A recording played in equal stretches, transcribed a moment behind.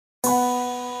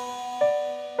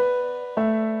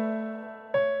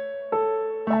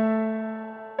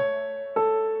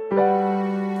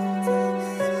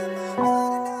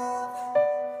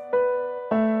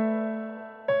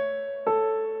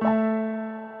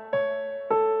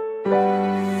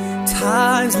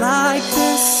Times like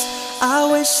this,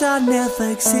 I wish I never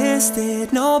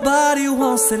existed. Nobody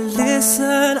wants to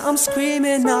listen, I'm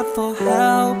screaming out for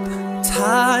help.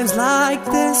 Times like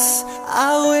this,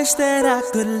 I wish that I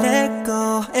could let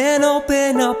go and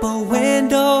open up a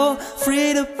window,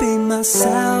 free to be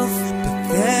myself.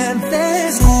 But then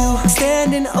there's you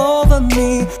standing over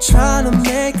me, trying to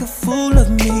make a fool of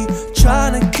me,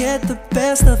 trying to get the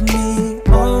best of me.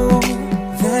 Oh,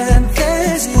 then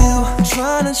there's you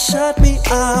trying to shut me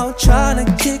out, trying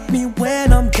to kick me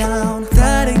when I'm down.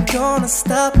 That ain't gonna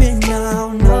stop me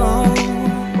now, no.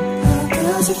 How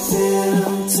does it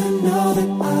feel to know that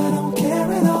I don't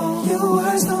care at all? Your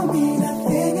words don't mean a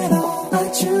thing at all. I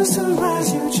choose to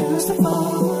rise, you choose to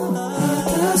fall.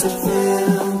 How does it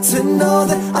feel to know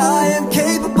that I am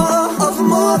capable of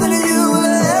more than you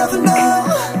will ever know?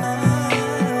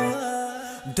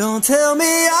 Don't tell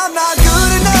me I'm not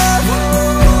good enough.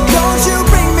 Don't you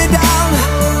bring me down.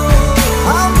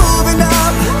 I'm moving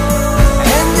up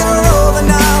and you're over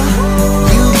now.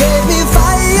 You gave me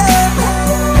fire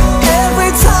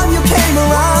every time you came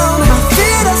around. My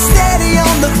feet are steady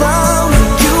on the ground.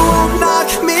 You won't knock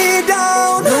me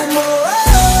down no more.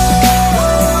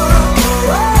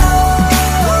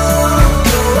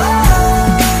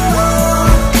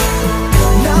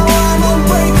 Now I'm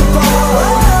unbreakable.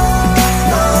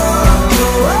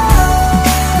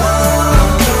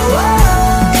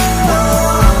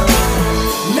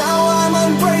 Now I'm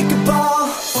unbreakable.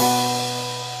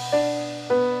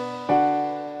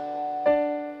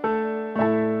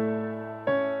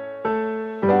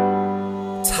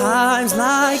 Times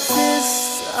like this,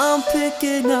 I'm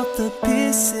picking up the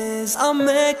pieces, I'm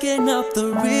making up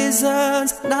the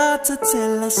reasons not to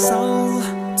tell a soul.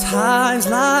 Times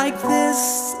like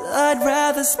this, I'd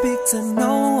rather speak to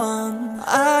no one.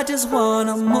 I just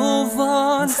wanna move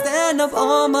on, stand up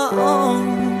on my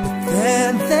own. But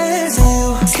then there's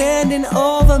you standing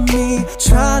over me,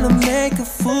 trying to make a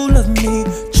fool of me,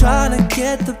 trying to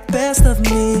get the best of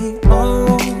me.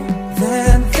 Oh,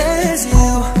 then there's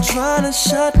you trying to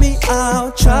shut me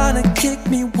out, trying to kick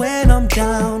me when I'm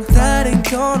down. That ain't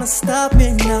gonna stop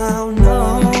me now,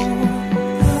 no.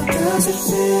 How does it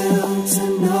feel to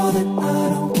know that I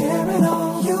don't care at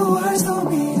all? Your words don't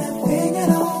mean a thing at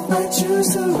all. I choose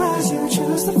to rise, you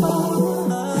choose to fall.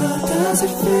 How does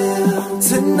it feel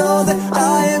to know that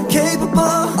I am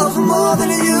capable of more than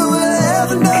you will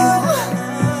ever know?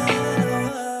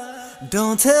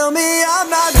 Don't tell me I'm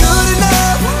not good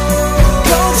enough.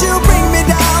 Don't you bring me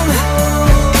down.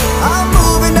 I'm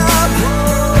moving up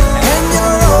and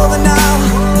you're over now.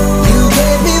 You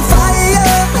gave me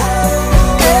fire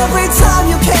every time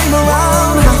you came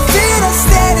around. My feet are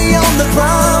steady on the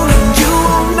ground. You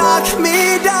won't knock me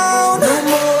down no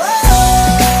more.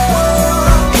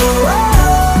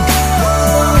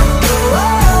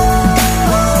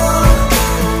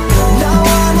 Now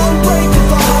I'm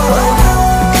unbreakable.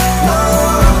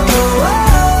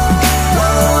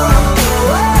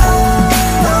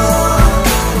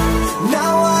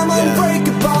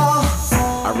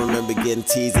 Getting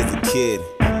teased as a kid,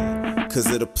 cause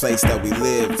of the place that we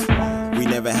lived. We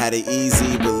never had it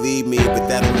easy, believe me, but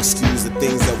that don't excuse the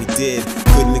things that we did.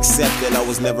 Couldn't accept that I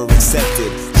was never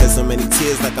accepted. Shed so many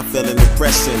tears like I felt an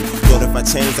depression. Thought if I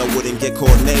changed I wouldn't get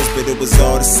called names, but it was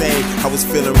all the same, I was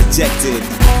feeling rejected.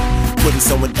 Putting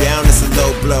someone down is a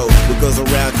low blow. What goes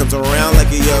around comes around like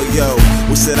a yo-yo.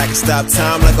 Wish that I could stop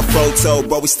time like a photo,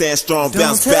 but we stand strong,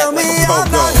 bounce back like a pogo.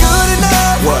 I'm not good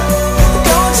enough. What?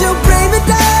 Don't you bring me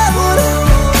down.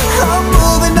 I'm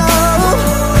moving up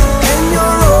and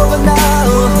you're over now.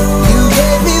 You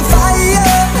gave me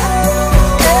fire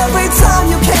every time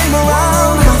you came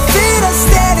around. My feet are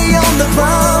steady on the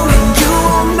ground. You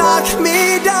won't knock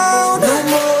me down no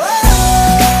more.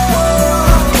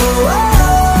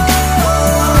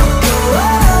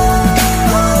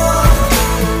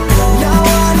 Now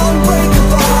I'm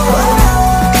unbreakable.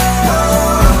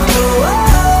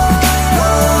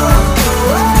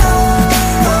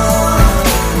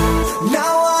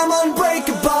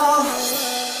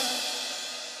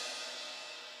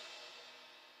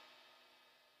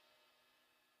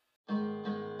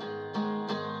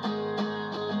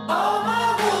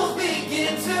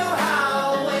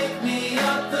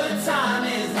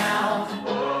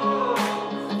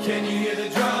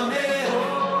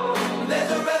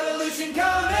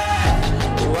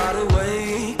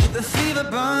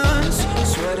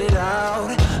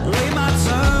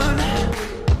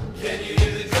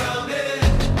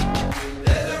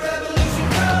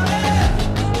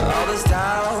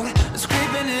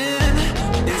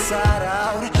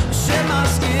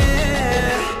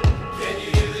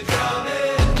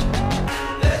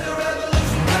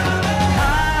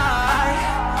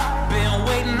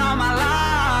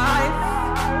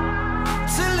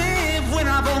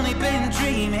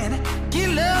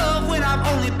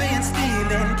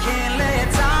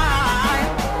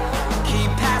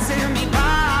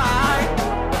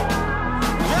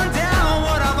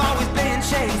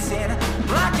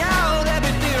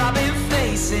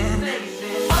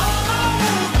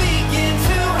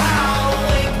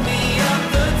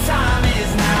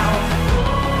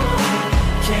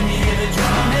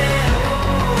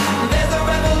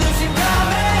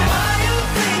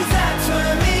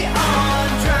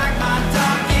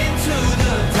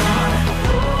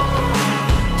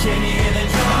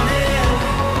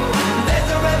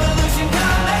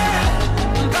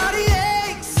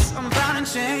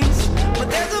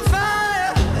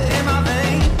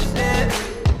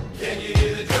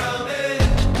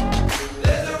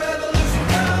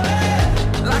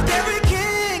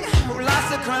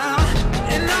 crown.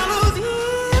 And all those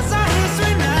years are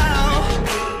history now.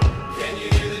 Can you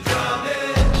hear the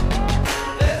drumming?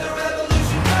 There's a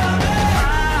revolution coming.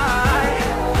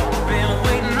 I've been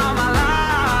waiting all my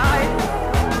life.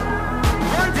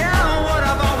 Run down what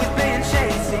I've always been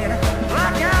chasing.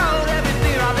 Block out every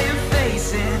fear I've been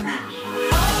facing.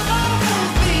 All my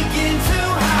wounds begin to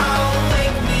howl.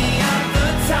 Wake me up, the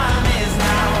time is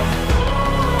now.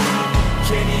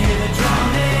 Can you hear the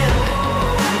drumming?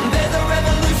 There's a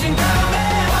revolution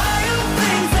coming. Wild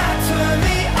things that turn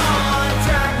me on,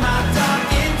 drag my dark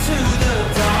into the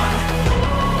dawn.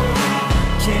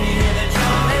 Can you hear the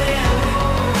drumming?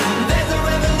 There's a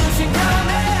revolution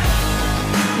coming.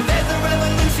 There's a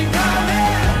revolution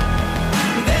coming.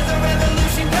 There's a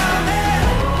revolution coming.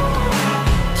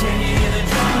 Can you hear the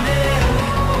drumming?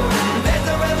 There's a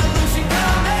revolution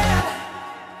coming.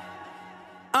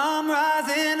 I'm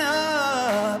rising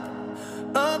up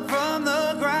from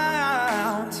the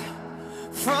ground,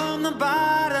 from the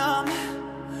bottom.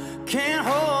 Can't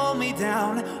hold me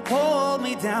down, hold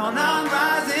me down. I'm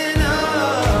rising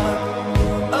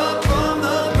up from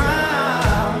the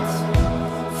ground,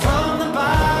 from the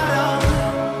bottom.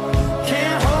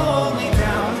 Can't hold me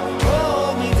down,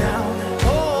 hold me down,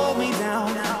 hold me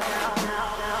down.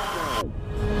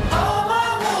 All my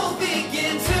wolves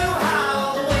begin to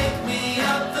howl. Wake me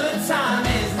up, the time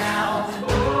is now.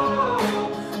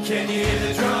 Can you hear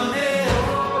the drumming?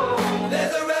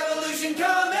 There's a revolution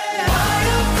coming.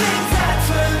 Wild things that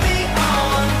turn me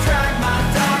on, drag my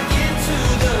dark into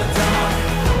the dawn.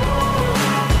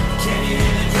 Can you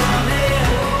hear the drumming?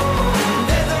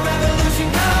 There's a revolution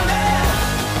coming.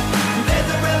 There's a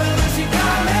revolution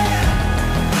coming.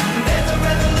 There's a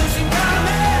revolution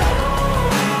coming.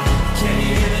 Can you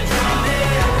hear the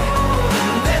drumming?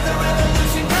 There's a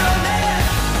revolution coming.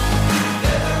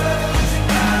 There's a revolution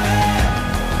coming.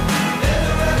 There's a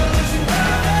revolution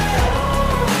coming.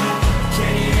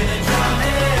 Can you hear the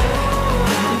drumming?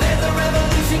 There's a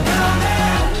revolution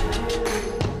coming.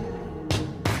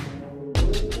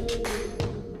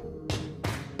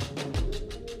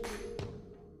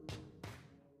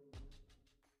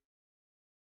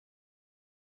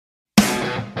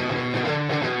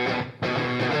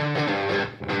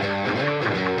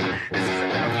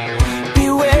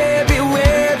 Beware,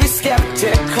 beware, be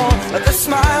skeptical of the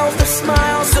smiles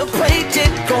so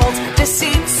plated gold.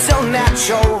 Deceit so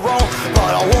natural,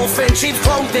 but a wolf in sheep's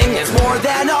clothing is more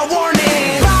than a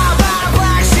warning. Blah, blah,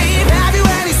 black sheep, have you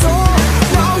any soul?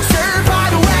 Wrong shirt, by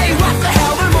the way, what the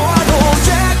hell, they're mortal.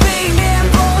 Jack be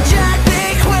nimble, Jack be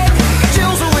quick.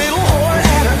 Jill's a little whore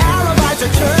and her alibis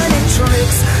are turning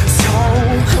tricks. So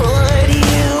could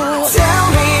you tell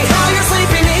me how you're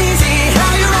sleeping easy,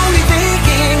 how you're only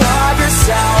thinking of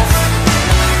yourself?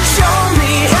 Show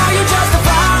me how you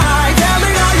justify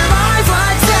telling all your lies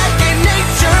like second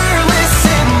nature.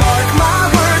 Listen, mark my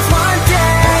words, one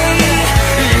day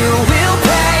you will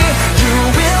pay, you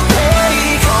will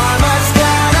pay. Karma's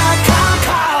gonna come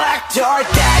collect your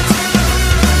debt.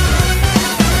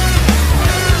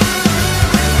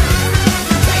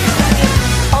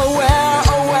 Oh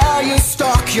well, you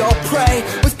stalk your prey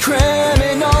with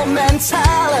criminal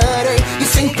mentality. You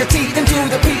sink your teeth into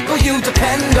the people you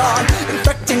depend on,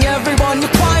 infecting everyone, you're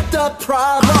quite the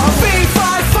problem.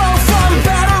 B5 fall from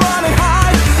better run and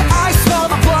hide. I smell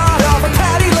the blood of a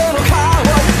petty little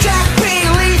coward. Jack be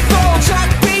lethal, Jack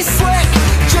be slick.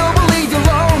 You'll believe you're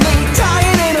lonely,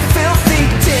 dying in a filthy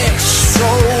ditch. So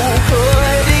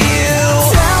could you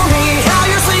tell me how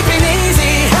you're sleeping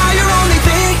easy, how you're only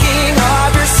thinking of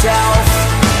yourself?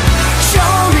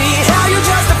 Show me how you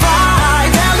justify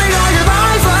telling all your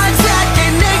lies like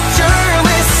second nature.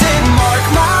 Listen, mark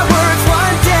my words,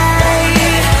 one day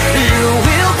you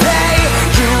will pay,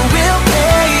 you will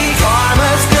pay.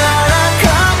 Karma's gonna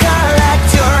come collect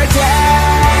your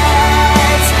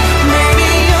debt.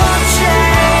 Maybe you'll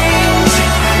change,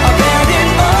 abandon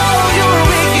all your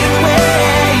wicked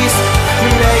ways,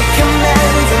 make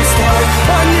amends and start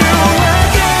anew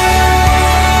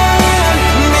again.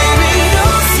 Maybe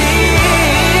you'll see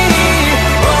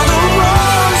all the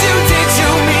wrongs you did to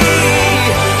me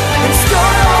and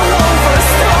start all over,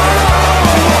 start all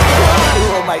over. Who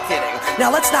am I kidding? Now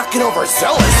let's not get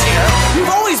overzealous here. You've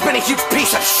always been a huge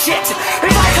piece of shit.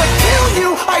 If I could kill you,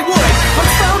 I would. I'm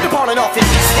frowned upon in all 50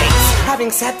 states.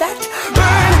 Having said that,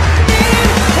 burn in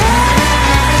hell.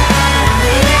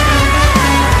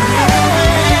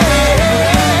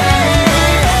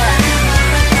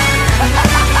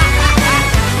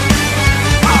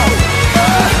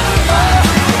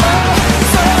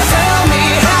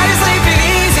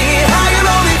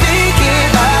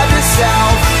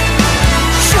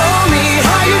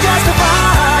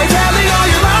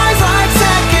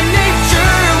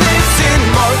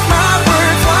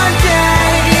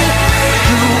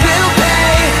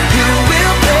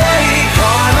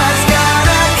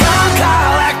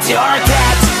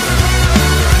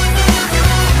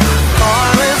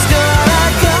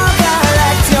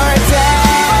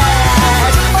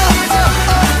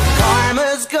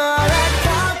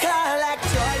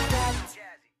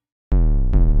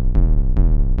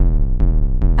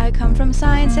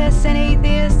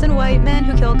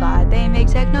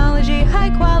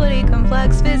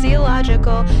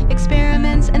 illogical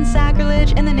experiments and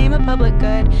sacrilege in the name of public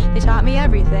good. They taught me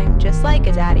everything, just like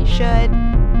a daddy should.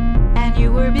 And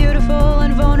you were beautiful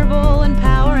and vulnerable and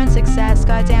power and success.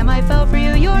 Goddamn, I fell for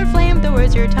you. Your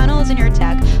flamethrowers, your tunnels, and your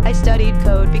tech. I studied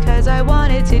code because I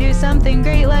wanted to do something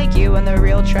great like you. And the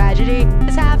real tragedy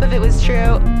is half of it was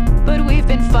true. But we've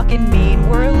been fucking mean.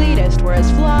 We're elitist. We're as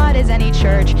flawed as any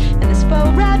church. And this faux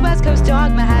rad West Coast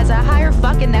dogma has a higher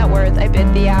fucking net worth. I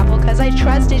bit the apple cause I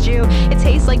trusted you. It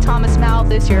tastes like Thomas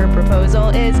Malthus. Your proposal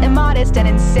is immodest and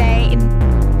insane.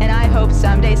 And I hope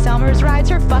someday Summers rides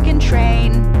her fucking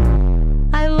train.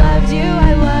 I loved you,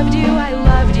 I loved you, I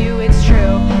loved you, it's true.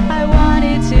 I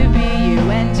wanted to be you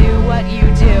and do what you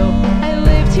do. I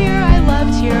lived here, I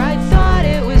loved here, I thought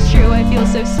it was true. I feel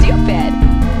so stupid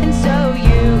and so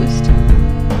used.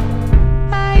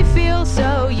 I feel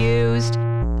so used.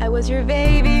 I was your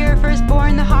baby, your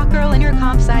firstborn, the hot girl in your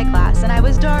comp sci class. And I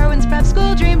was Darwin's prep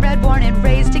school dream, bred, born, and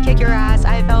raised to kick your ass.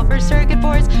 I fell for circuit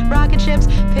boards, rocket ships,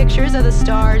 pictures of the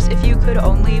stars. If you could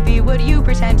only be what you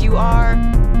pretend you are.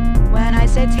 When I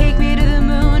said take me to the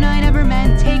moon, I never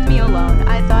meant take me alone.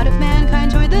 I thought if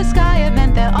mankind toured the sky, it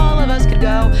meant that all of us could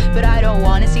go. But I don't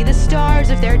want to see the stars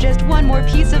if they're just one more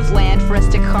piece of land for us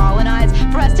to colonize,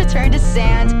 for us to turn to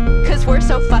sand. Cause we're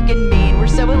so fucking mean, we're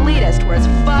so elitist, we're as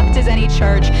fucked as any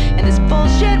church. And this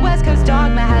bullshit West Coast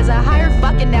dogma has a higher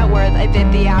fucking net worth. I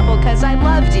bit the apple cause I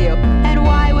loved you. And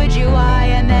why would you lie?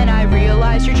 And then I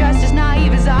realized you're just as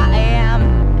naive as I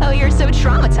am. Oh, you're so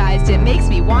traumatized, it makes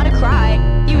me want to cry.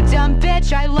 You dumb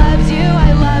bitch, I loved you,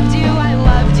 I loved you, I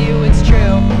loved you, it's true.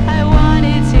 I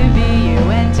wanted to be you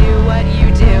and do what you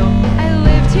do. I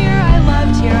lived here, I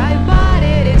loved here, I bought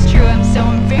it, it's true. I'm so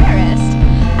embarrassed,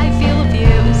 I feel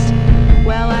abused.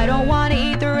 Well, I don't want to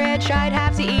eat the rich, I'd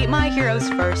have to eat my heroes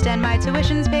first. And my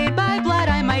tuition's paid by blood,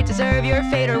 I might deserve your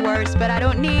fate or worse. But I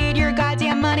don't need your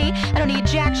goddamn money, I don't need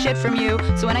jack shit from you.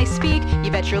 So when I speak, you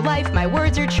bet your life my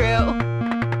words are true.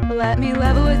 Let me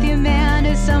level with you, man,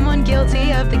 as someone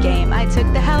guilty of the game. I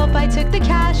took the help, I took the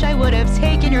cash, I would have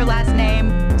taken your last name.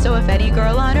 So if any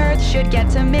girl on earth should get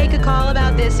to make a call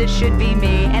about this, it should be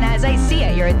me. And as I see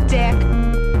it, you're a dick.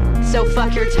 So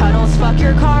fuck your tunnels, fuck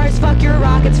your cars, fuck your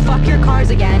rockets, fuck your cars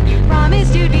again. You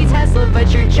promised you'd be Tesla, but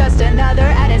you're just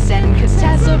another Edison. Cause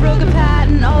Tesla broke a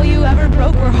patent, all you ever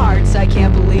broke were hearts. I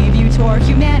can't believe you tore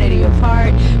humanity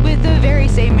apart with the very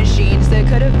same machines that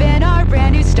could have been our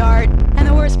brand new start. And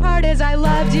the worst part is I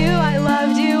loved you, I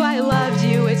loved you, I loved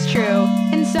you, it's true.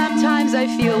 And sometimes I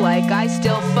feel like I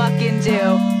still fucking do.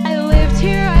 I lived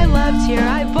here, I loved here,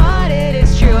 I bought it,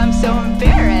 it's true. I'm so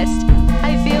embarrassed,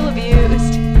 I feel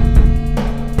abused.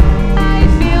 I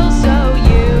feel so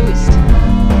used.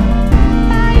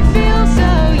 I feel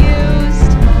so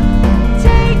used.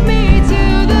 Take me to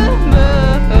the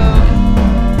moon,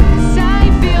 'cause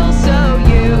I feel so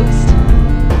used.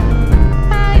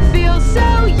 I feel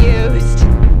so used.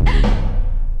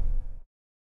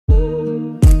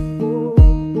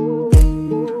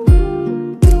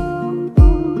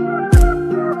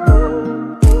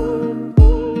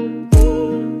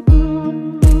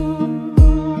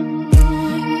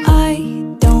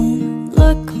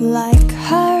 Like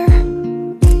her,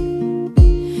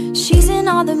 she's in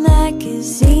all the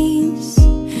magazines,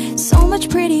 so much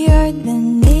prettier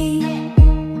than me.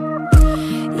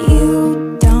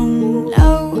 You don't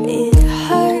know it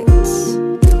hurts,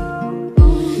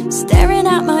 staring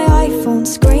at my iPhone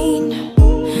screen,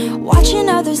 watching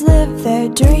others live their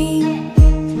dream.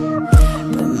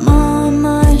 But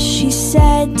mama, she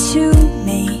said to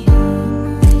me,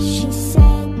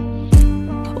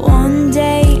 one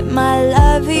day my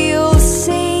love you'll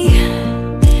see,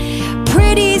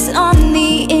 pretty's on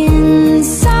the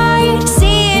inside,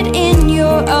 see it in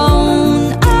your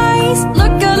own eyes.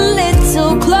 Look a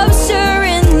little closer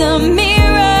in the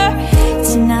mirror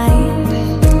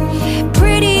tonight.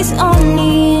 Pretty's on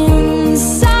the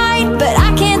inside, but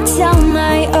I can't tell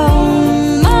my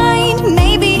own mind.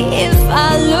 Maybe if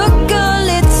I look a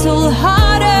little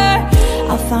harder,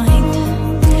 I'll find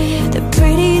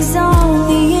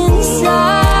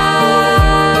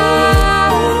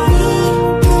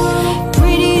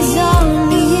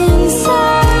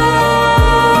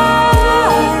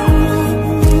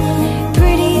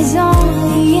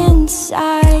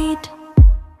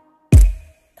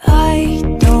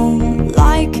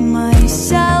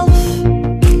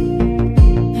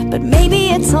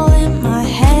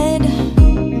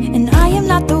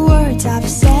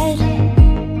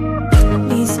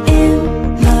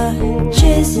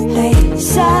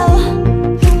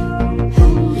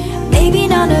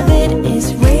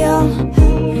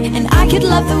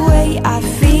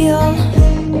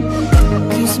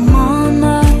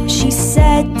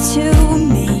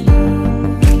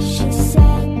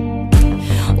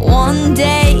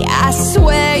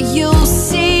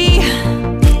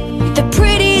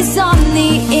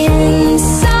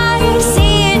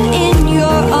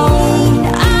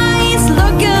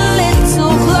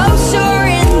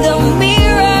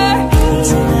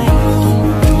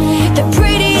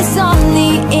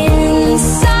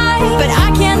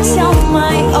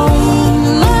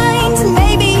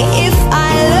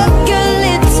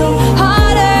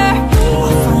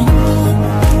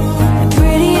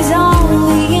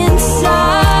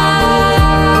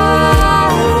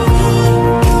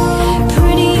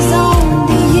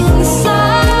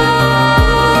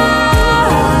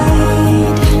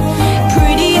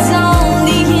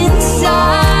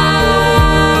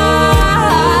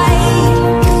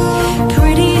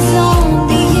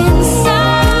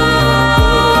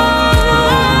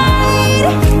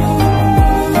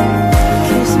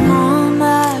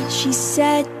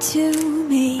said to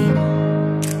me,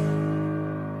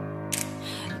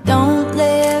 don't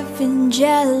live in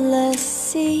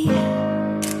jealousy.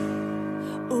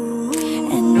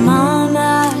 And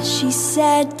Mama, she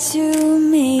said to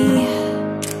me,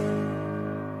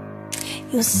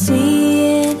 you'll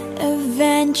see it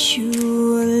eventually.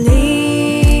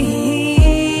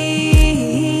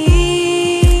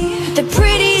 The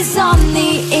pretty's on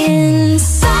the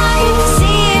inside,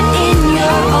 see it in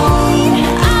your own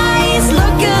eyes.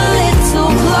 Look a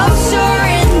little closer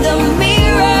in the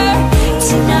mirror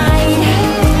tonight.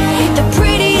 The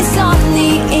pretty's on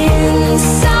the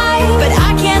inside, but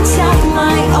I can't tell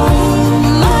my own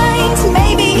mind.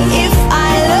 Maybe if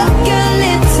I look a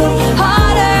little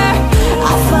harder,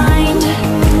 I'll find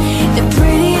the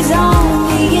pretty's on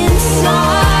the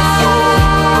inside.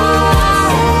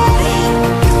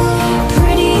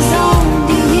 Pretty's on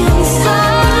the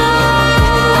inside.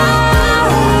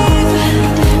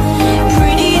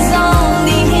 Pretty's on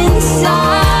the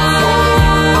inside.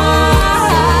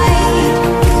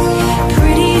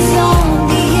 Pretty's on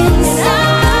the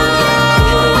inside.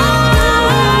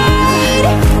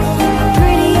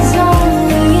 Pretty's on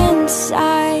the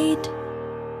inside.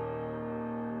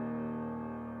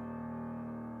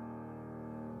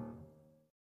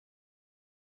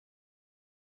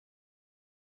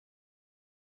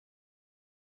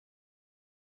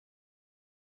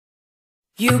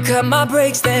 You cut my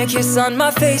brakes, then kiss on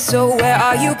my face. So where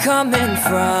are you coming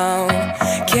from?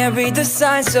 Can't read the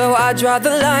signs, so I draw the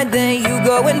line. Then you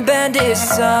go and bend it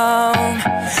some.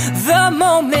 The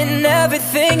moment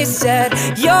everything is said,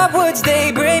 your words,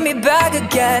 they bring me back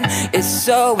again. It's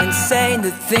so insane,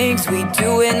 the things we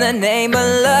do in the name of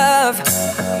love.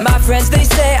 My friends, they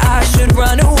say I should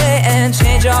run away and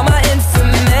change all my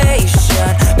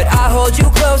information, but I hold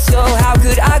you close, so how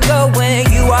could I go when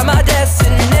you are my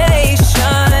destination?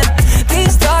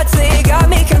 These thoughts, they got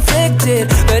me conflicted,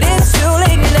 but it's too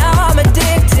late now, I'm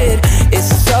addicted.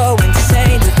 It's so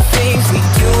insane, the things we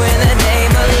do in the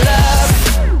name of love.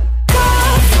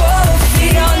 Both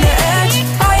feet on the edge,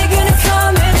 are you gonna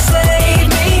come and save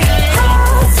me?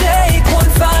 I'll take one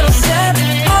final step,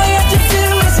 all you have to do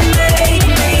is make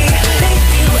me. If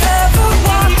you ever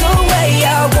walk away, I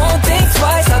won't think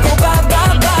twice, I'll go bye,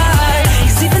 bye, bye.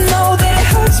 'Cause even though that it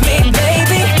hurts me,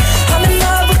 baby, I'm in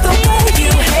love with the way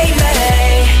you hate me.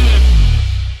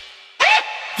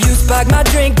 You spike my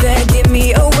drink, then give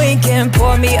me a wink and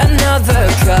pour me another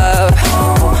cup.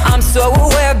 I'm so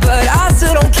aware, but I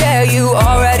still don't care, you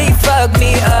already fucked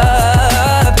me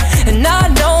up. And I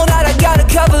know that I got a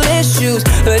couple issues,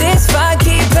 but it's fine,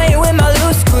 keep playing with my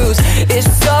loose screws. It's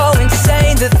so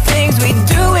insane, the things we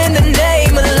do in the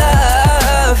name of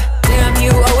love. Damn,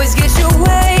 you always get your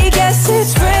way, guess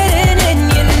it's written in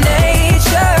your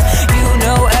nature. You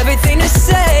know everything to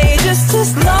say, just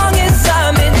as long as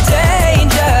I'm in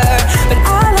danger. But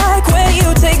I like when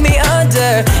you take me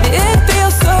under, it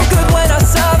feels so good when I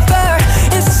suffer.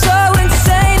 It's so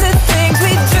insane, the things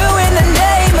we do in the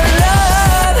name of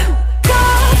love.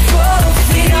 Got both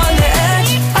feet on the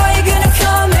edge, are you gonna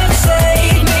come and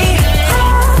save me?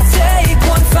 I'll take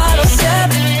one final step,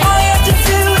 all you have to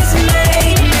do is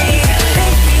make me.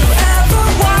 If you ever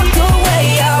walk away,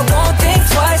 I won't think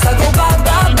twice, I'll go bye,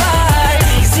 bye, bye.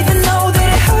 'Cause even though that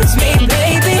it hurts me,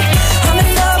 baby, I'm in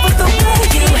love with the way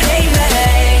you hate me.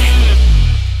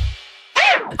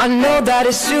 I know that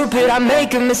it's stupid, I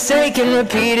make a mistake and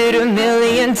repeat it a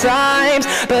million times,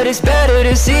 but it's better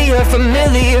to see your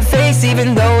familiar face,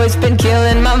 even though it's been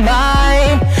killing my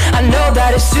mind. I know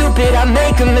that it's stupid, I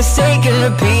make a mistake and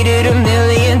repeat it a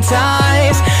million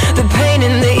times. The pain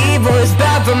and the evil is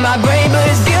bad for my brain, but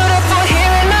it's beautiful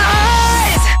here in my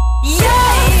eyes.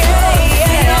 Yeah, yeah,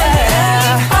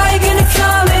 yeah. Are you gonna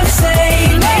come and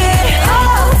save me?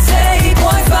 I'll take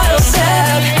one final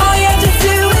step, all you have to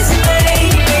do is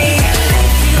make me.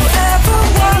 If you ever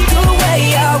walk away,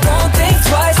 I won't think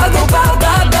twice, I'll go bye,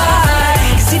 bye, bye.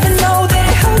 'Cause even though that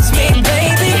it hurts me,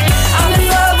 baby, I'm in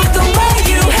love with the way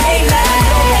you hate me.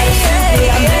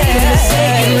 I make a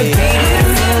mistake and repeat it a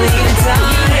million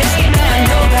times. I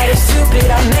know that it's stupid,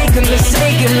 I make a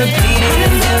mistake and repeat it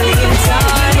a million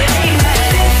times.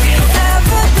 If you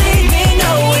ever leave me,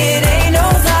 no, it ain't no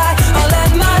lie, I'll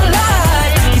add my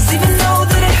life. 'Cause even though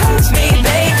that it hurts me,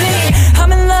 baby,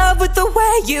 I'm in love with the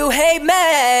way you hate me.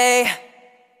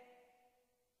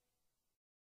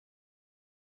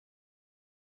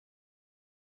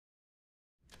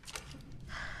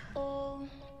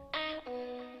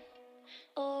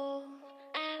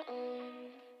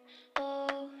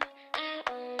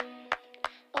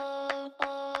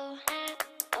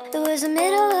 There was the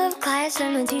middle of class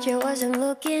and the teacher wasn't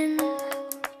looking.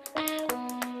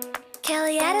 Kelly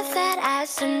he had a fat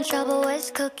ass and trouble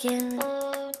was cooking.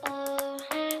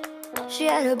 She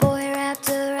had a boy wrapped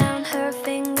around her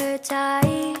finger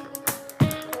tight.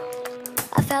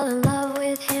 I fell in love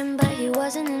with him, but he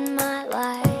wasn't in my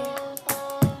life.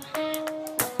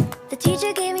 The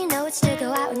teacher gave me notes to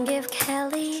go out and give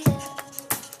Kelly.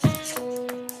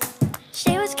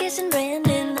 She was kissing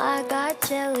Brandon, I got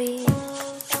jelly.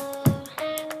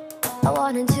 I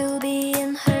wanted to be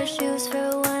in her shoes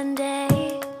for one day.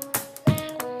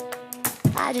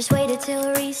 I just waited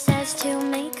till recess to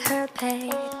make her pay.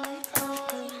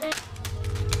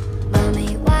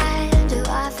 Mommy, why do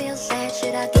I feel sad?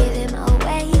 Should I give him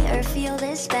away or feel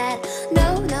this bad?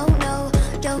 No, no, no,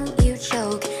 don't you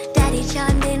choke. Daddy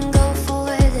chimed in, go for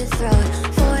the throat.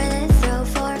 For the throat,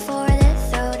 for the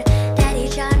throat. Daddy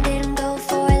chimed in, go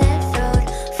for the throat.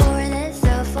 For the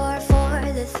throat,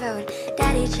 for the throat.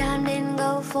 Daddy chimed in,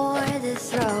 go for the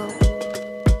throat.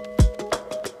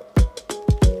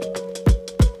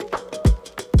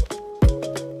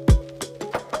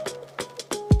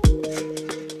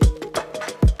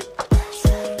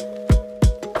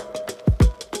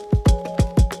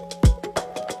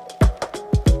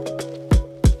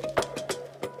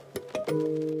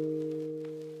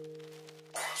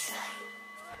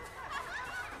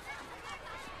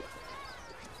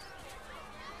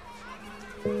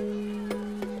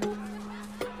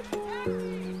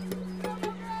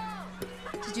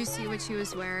 Did you see what she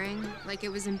was wearing? Like, it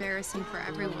was embarrassing for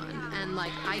everyone. And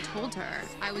like, I told her,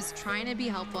 I was trying to be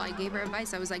helpful. I gave her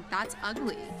advice. I was like, that's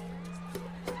ugly.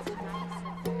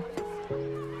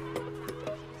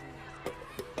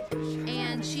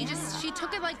 And she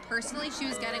took it like personally. She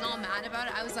was getting all mad about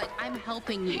it. I was like, I'm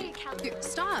helping you. Here,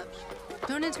 stop.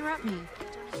 Don't interrupt me.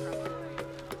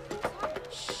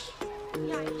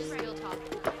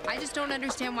 I just don't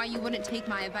understand why you wouldn't take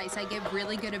my advice. I give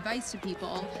really good advice to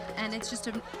people, and it's just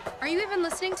a... Are you even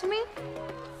listening to me?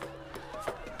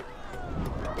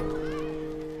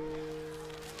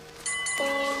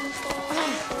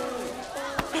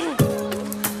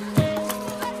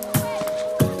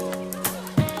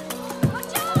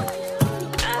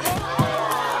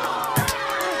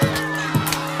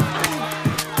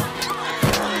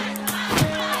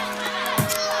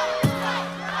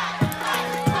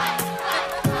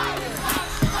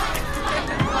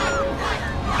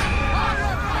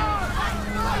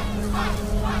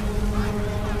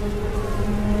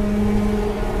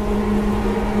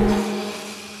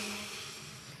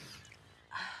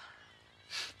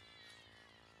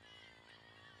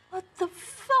 What the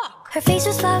fuck? Her face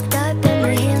was fucked up and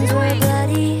her hands were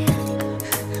bloody.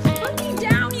 Put me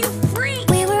down, you freak!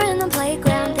 We were in the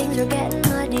playground, things were getting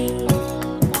muddy.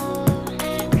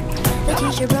 The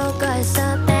teacher broke us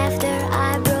up after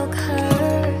I broke her.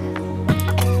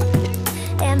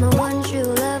 And my one true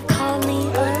love called me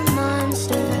a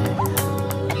monster.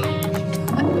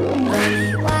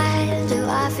 Mommy, why do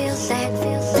I feel sad,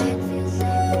 feel sad, feel sad?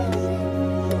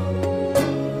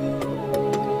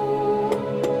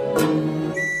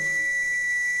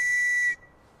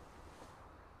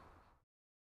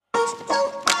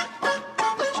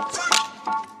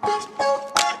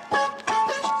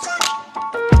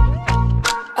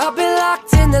 I've been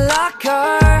locked in the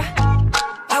locker.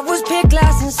 I was picked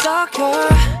last in soccer.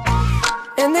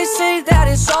 And they say that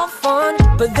it's all fun,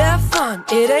 but that fun,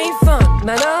 it ain't fun.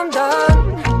 Man, I'm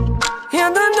done.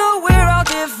 And I know we're all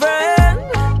different.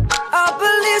 Our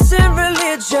beliefs in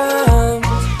religion,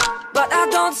 but I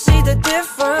don't see the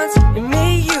difference in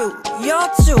me, you're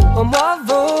two, or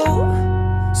Marvel.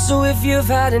 So if you've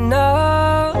had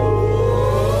enough,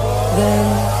 then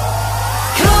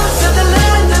come to the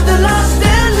land of the lost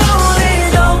and lonely.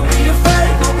 Don't be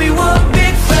afraid, we'll be one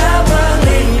big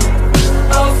family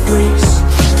of freaks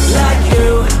like you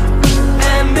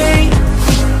and me.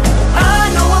 I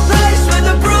know a place where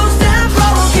the bruised and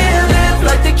broken live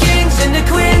like the kings and the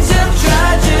queens of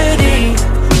tragedy.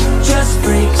 Just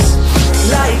freaks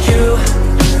like you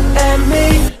and me.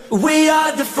 We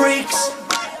are the freaks.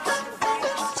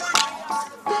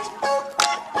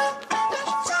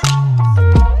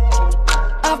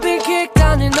 I've been kicked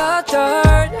down in the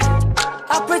dirt.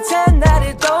 I pretend that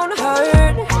it don't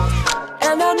hurt,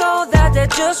 and I know that they're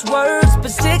just words,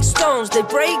 but stick stones, they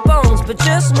break bones. But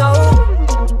just know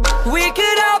we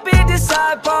could all be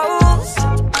disciples,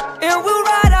 and we'll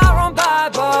write our own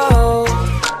Bible.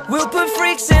 We'll put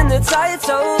freaks in the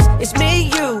titles. It's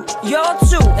me, you're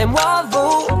two, and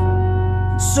Marvel.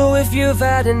 So if you've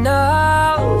had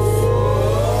enough,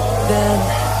 then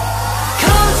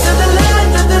come to the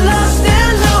land of the lost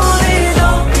and lonely.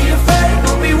 Don't be afraid,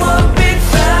 we'll be one big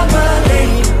family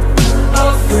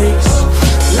of freaks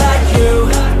like you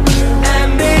and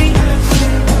me.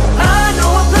 I know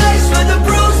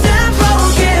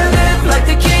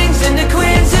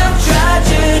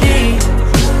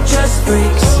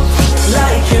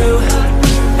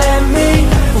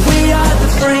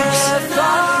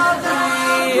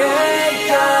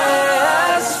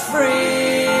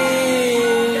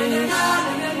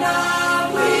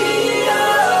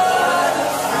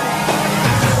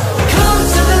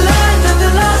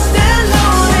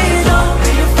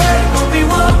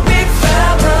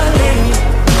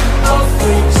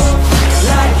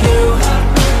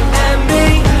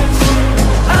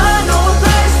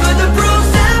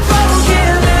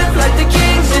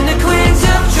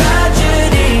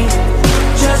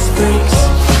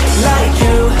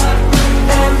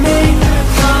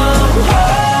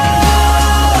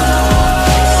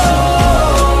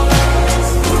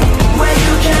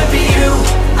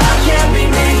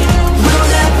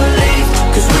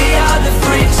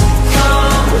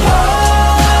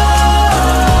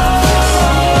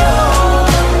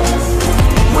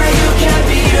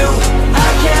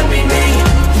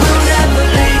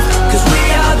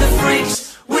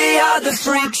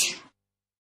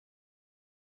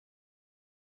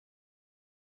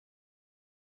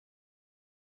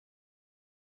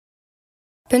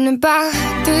Been about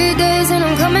 3 days and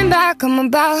I'm coming back. I'm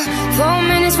about 4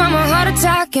 minutes from a heart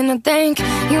attack, and I think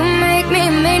you make me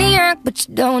a maniac, but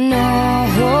you don't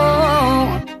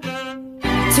know.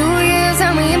 2 years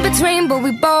and we in between, but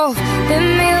we both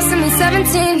been male since we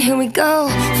 17. Here we go,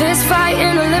 fist fight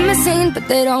in a limousine, but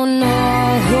they don't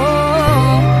know.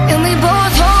 And we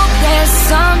both hope there's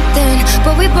something,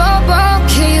 but we both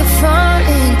keep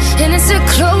fronting, and it's a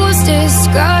closed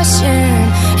discussion.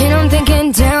 And I'm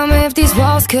thinking, damn, if these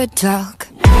walls could talk,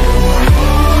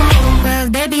 well,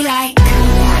 they'd be like,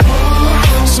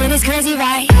 shit is crazy,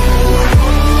 right?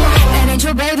 That ain't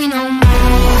your baby no more.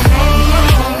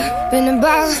 Been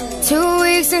about 2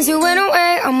 weeks since you went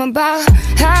away. I'm about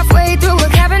halfway through a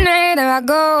cabernet. There I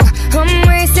go, I'm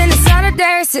wasting a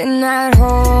Saturday sitting at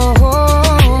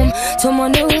home. Told my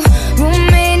new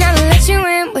roommate not to let you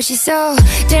in, but she's so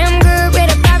damn good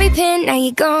with a bobby pin. Now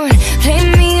you gone, play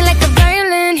me like a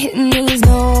violin, hitting these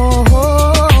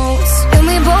notes. And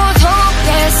we both hope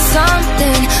there's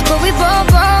something, but we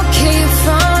both keep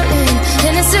fronting,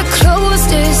 and it's a closed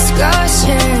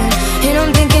discussion. And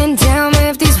I'm thinking, damn,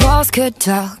 if these walls could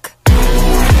talk,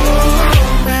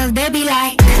 well, they'd be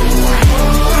like,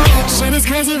 shit is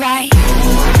crazy, right?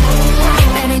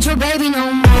 That ain't your baby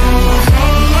no more.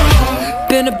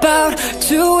 Been about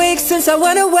 2 weeks since I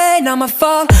went away. Now my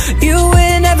fault, you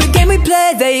win every game we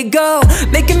play. There you go,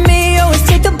 making me always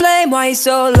take the blame. Why you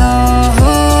so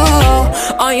low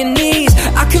on your knees?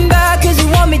 I come back cause you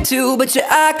want me to, but you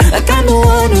act like I'm the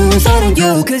one who's on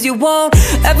you. Cause you won't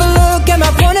ever look at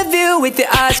my point of view with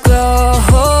your eyes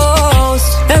closed.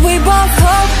 And we both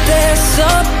hope there's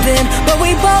something, but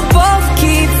we both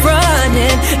keep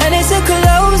running, and it's a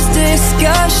closed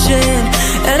discussion.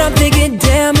 And I'm thinking,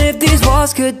 damn, if these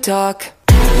walls could talk,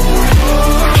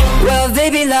 well, they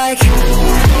be like,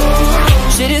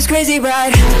 shit is crazy,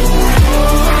 right?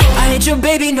 I ain't your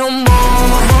baby no more.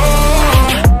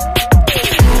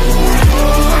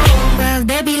 Well,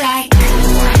 they be like,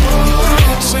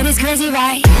 shit is crazy,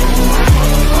 right?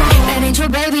 That ain't your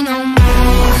baby no more.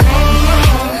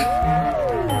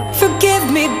 Forgive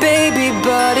me, baby,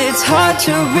 but it's hard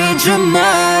to read your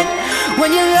mind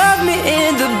when you love me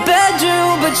in the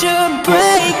bedroom, but you're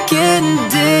breaking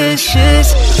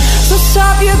dishes. So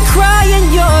stop your crying,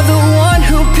 you're the one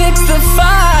who picks the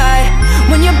fight.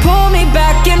 When you pull me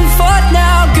back and forth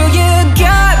now, girl, you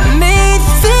got me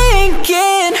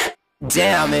thinking,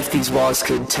 damn, if these walls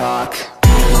could talk,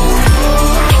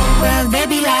 well, they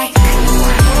be like,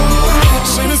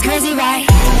 shit is crazy, right?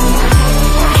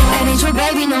 That ain't your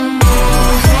baby no more.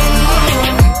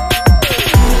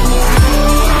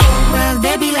 Well,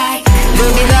 they be like,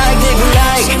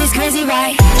 shit is crazy,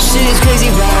 right? shit is crazy,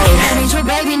 right? That ain't your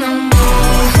baby no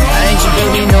more. I ain't your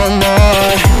baby no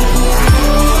more.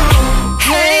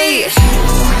 Hey,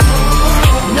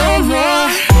 no more.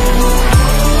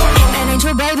 That ain't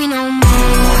your baby no more.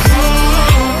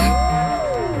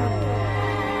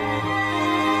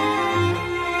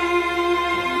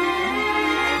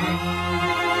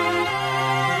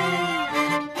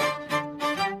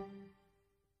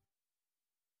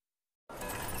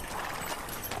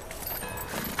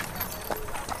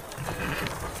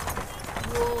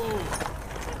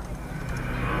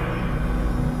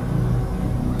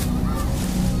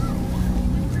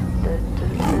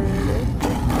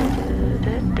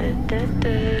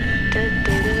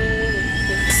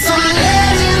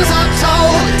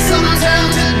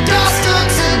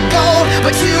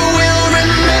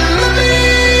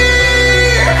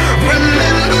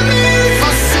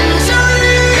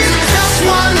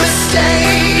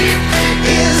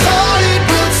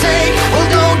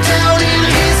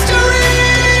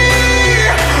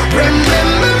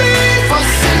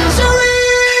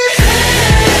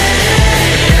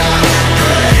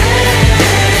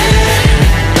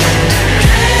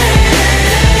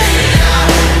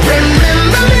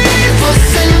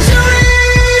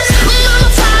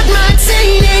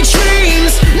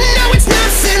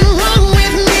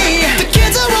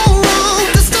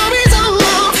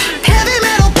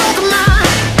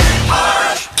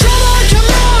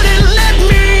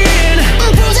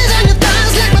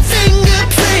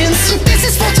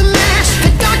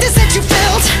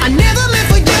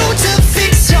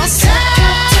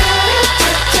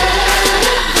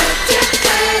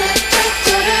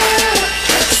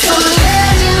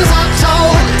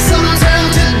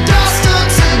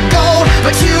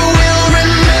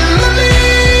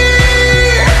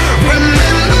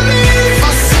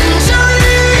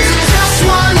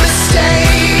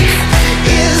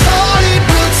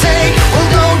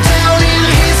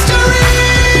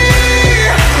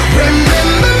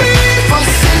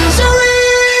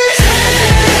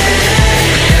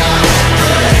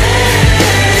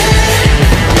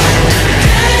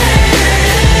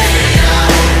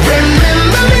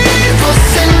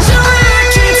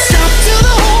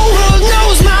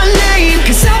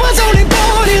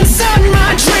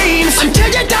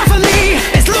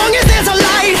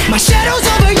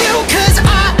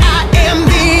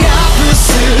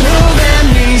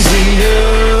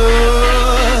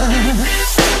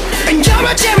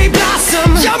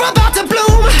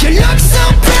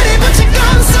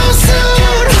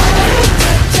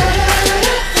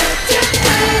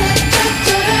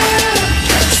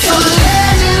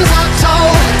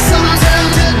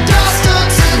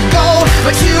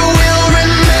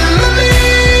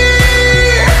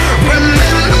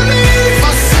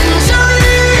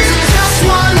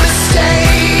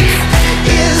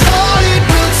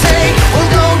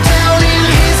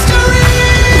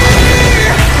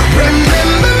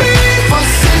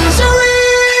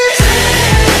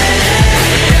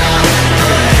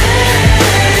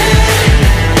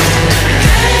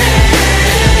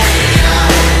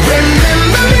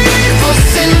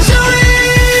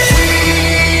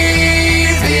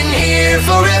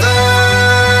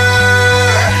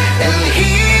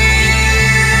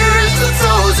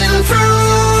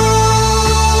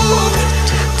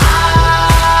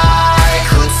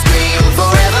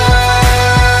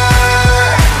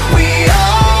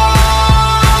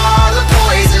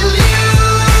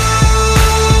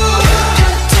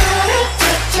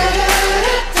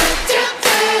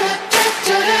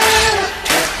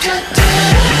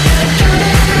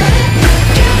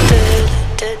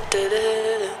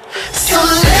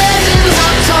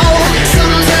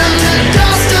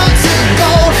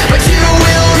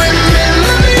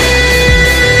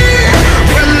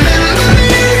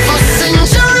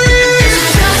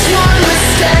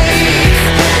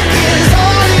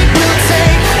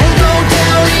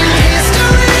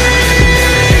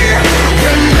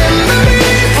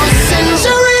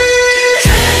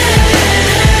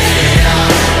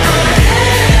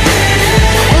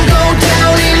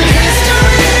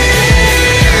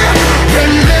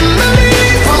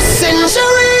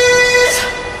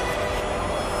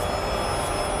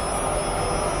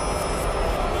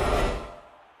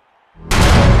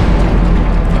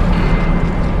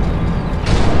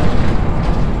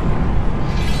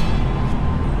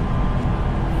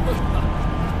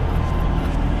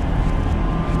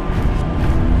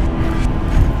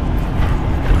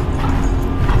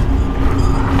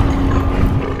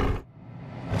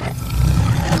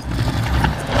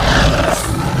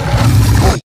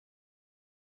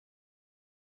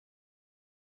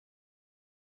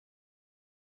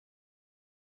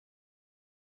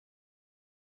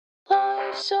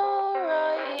 It's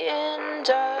alright in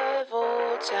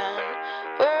Devil Town.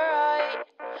 We're right,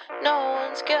 no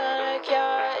one's gonna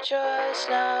catch us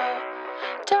now.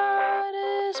 Dad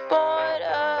has bought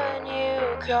a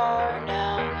new car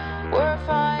now. We're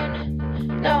fine,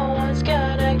 no one's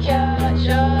gonna catch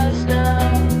us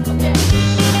now. Okay.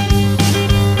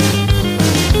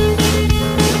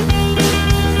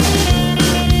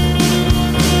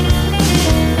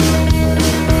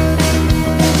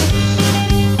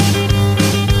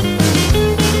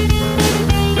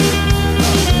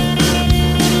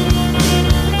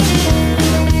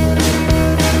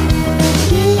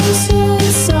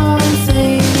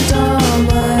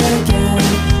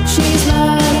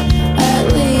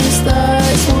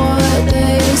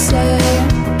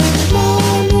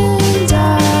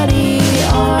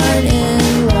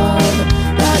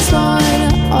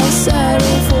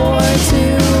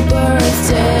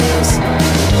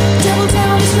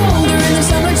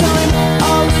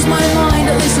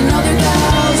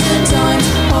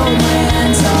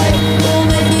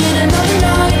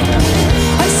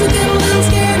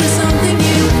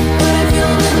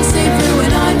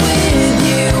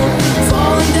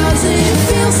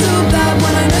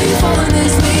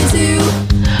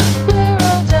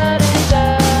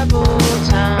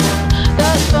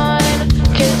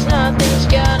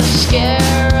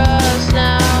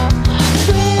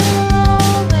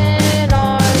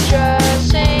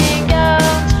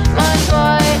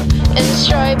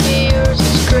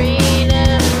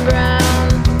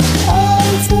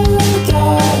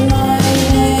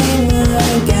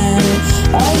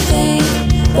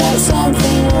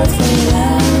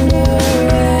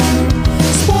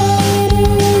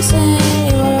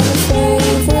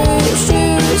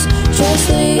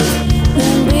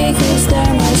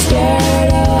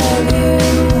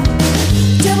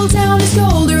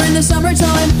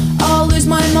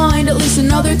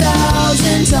 Another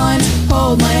 1,000 times,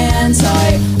 hold my hand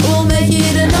tight. We'll make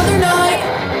it another night.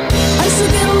 I still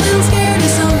get a little scared of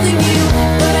something new,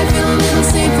 but I feel a little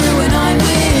safer when I'm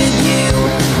with you.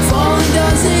 Falling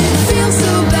doesn't feel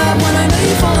so bad when I know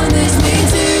you're falling this way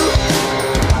too.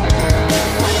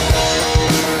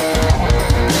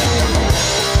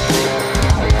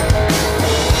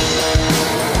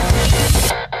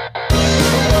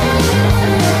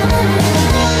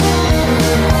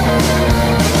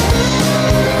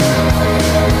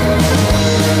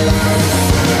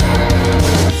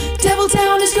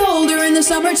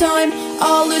 Summertime,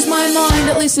 I'll lose my mind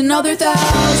at least another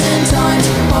 1,000 times.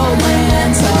 Hold my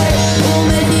hand tight, we'll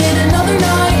make it another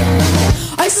night.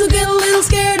 I still get a little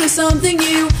scared of something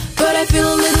new, but I feel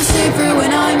a little safer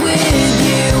when I'm with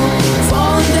you.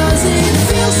 Falling doesn't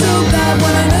feel so bad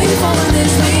when I know you're falling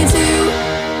this way too.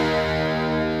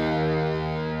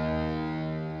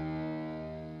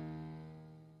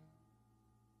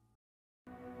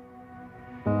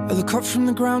 I look up from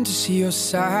the ground to see your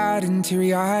sad and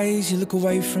teary eyes. You look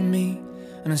away from me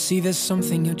and I see there's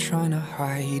something you're trying to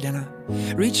hide. And I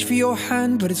reach for your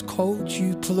hand but it's cold,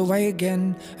 you pull away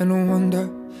again. And I wonder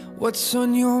what's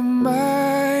on your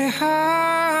mind.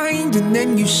 And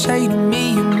then you say to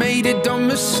me you made a dumb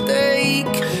mistake.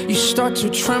 You start to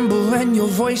tremble and your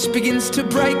voice begins to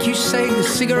break. You say the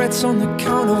cigarettes on the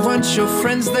counter weren't your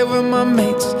friends, they were my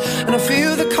mates. And I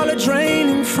feel the color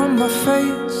draining from my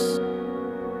face.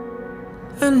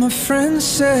 And my friend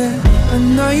said, I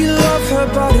know you love her,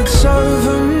 but it's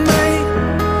over,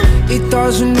 mate. It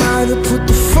doesn't matter, put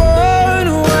the phone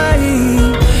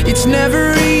away. It's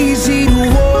never easy to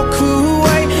walk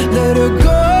away. Let her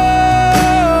go,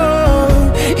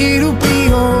 it'll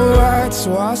be alright.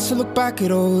 So I still look back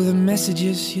at all the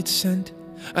messages you'd sent,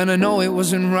 and I know it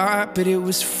wasn't right, but it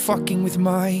was fucking with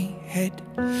my head.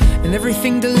 And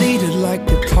everything deleted like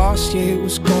the past year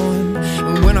was gone.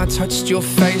 And when I touched your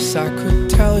face I could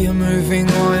tell you're moving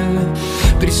on.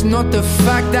 But it's not the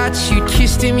fact that you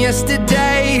kissed him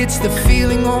yesterday, it's the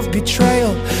feeling of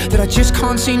betrayal that I just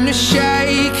can't seem to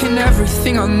shake. And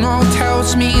everything I know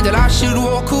tells me that I should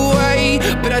walk away,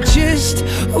 but I just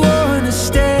wanna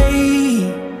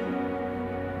stay.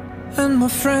 And my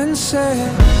friend said,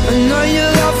 I know you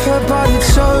love her, but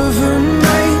it's over,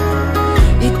 mate.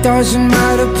 It doesn't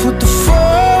matter, put the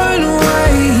phone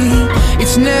away.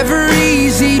 It's never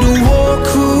easy to walk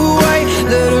away.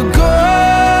 Let her go,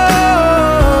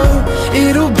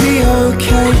 it'll be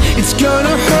okay. It's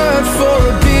gonna hurt for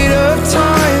a bit of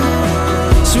time.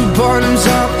 So bottoms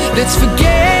up, let's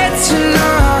forget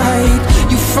tonight.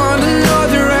 You find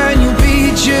another and you'll be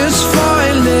just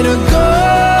fine. Let her go.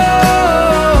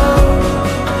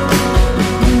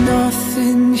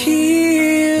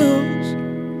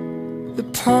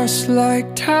 Past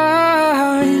like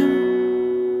time,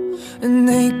 and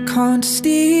they can't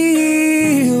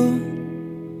steal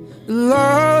the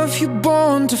love you're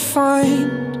born to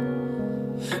find.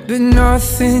 But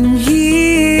nothing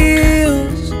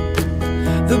heals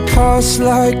the past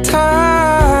like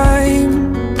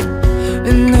time,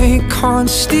 and they can't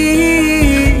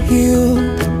steal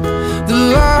the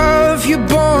love you're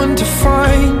born to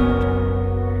find.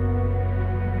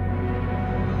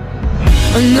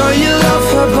 I know you love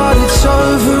her, but it's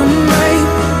over, mate.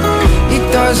 It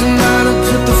doesn't matter,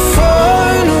 put the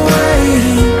phone away.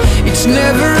 It's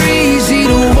never easy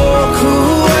to walk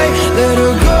away. Let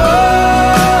her go,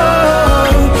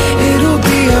 it'll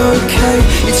be okay.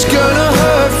 It's gonna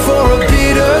hurt for a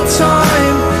bit of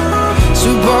time, so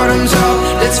bottoms up,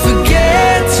 let's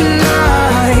forget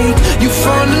tonight. You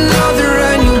find another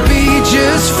and you'll be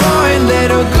just fine. Let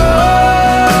her go,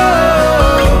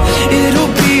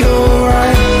 it'll be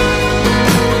alright.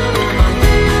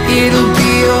 It'll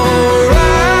be alright.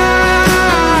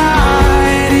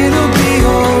 It'll be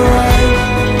alright.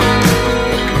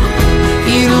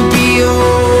 It'll be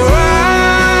alright.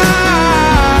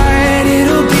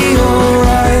 It'll be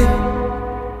alright.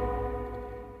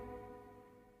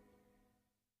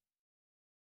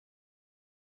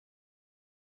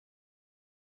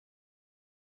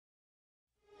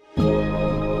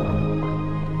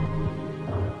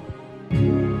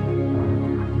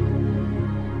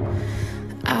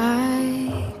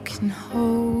 I can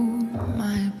hold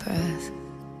my breath.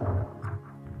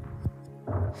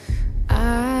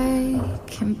 I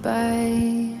can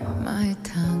bite my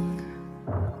tongue.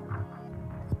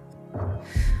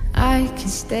 I can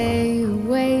stay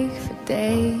awake for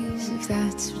days if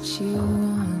that's what you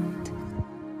want.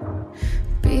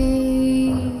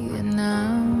 Be a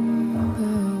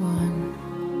number one.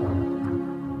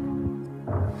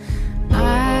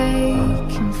 I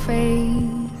can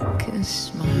fake a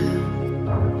smile.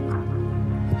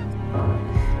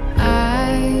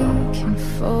 I can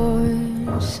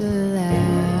force a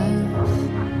laugh.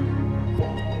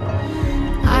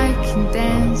 I can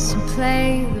dance and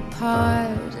play the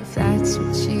part if that's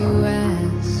what you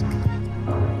ask.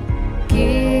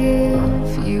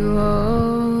 Give you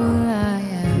all I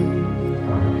am.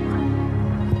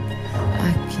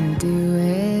 I can do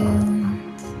it.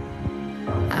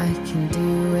 I can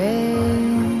do it.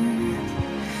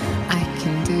 I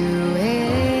can do it.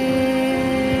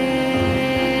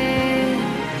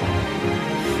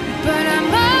 But I'm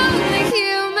only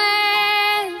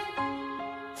human,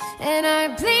 and I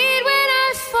bleed when I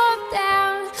fall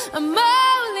down. I'm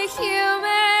only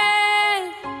human,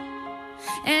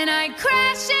 and I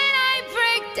crash and I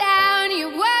break down.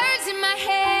 Your words in my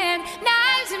head,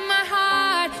 knives in my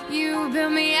heart. You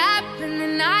build me up and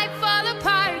then I fall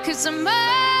apart, 'cause I'm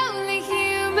only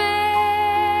human.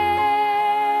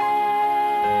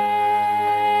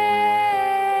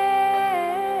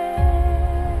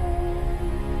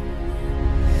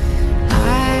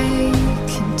 I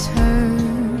can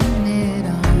turn it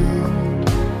on.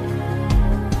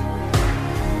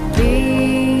 Be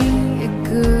a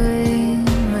good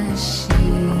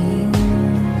machine.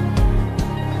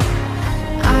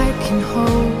 I can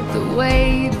hold the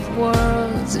weight of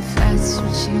worlds if that's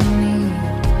what you need.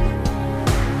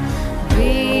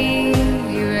 Be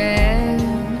your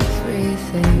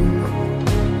everything.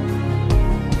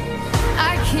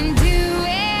 I can do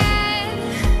it.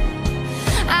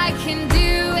 I can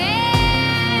do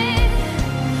it.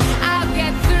 I'll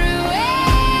get through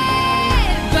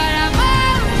it. But I'm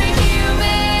only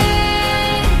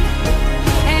human,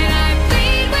 and I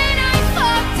bleed when I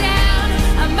fall down.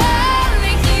 I'm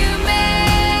only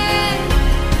human,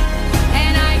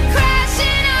 and I crash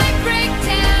and I break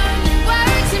down.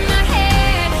 Words in my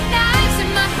head, knives in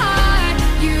my heart.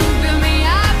 You build me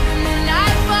up and then I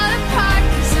fall apart,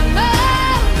 'cause I'm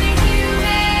only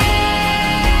human.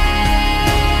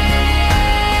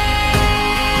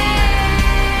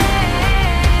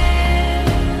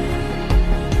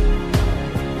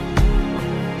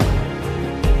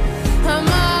 I'm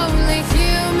only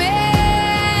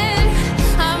human.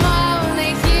 I'm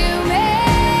only human.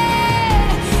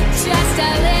 Just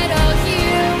a little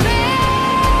human.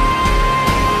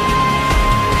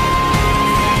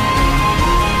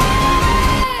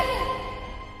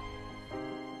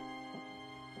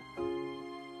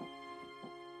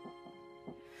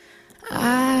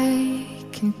 I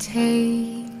can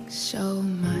take so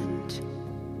much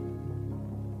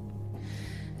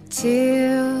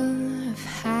till I've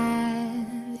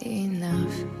had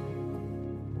enough.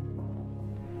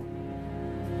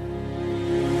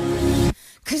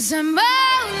 'Cause I'm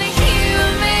only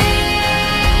human,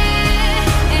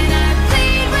 and I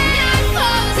bleed when I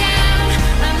fall down.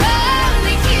 I'm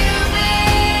only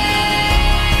human,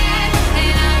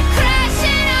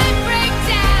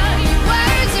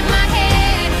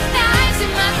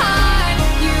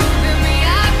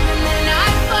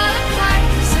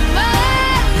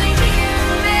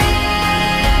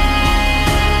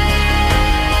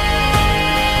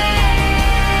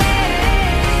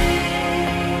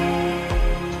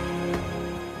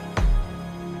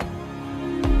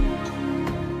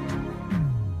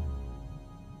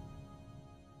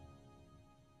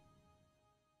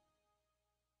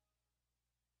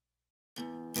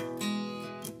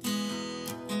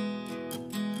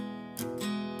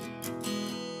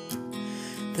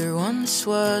 once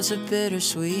was a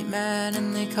bittersweet man,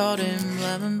 and they called him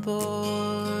Lemon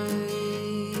Boy.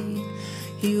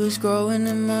 He was growing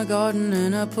in my garden,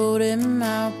 and I pulled him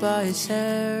out by his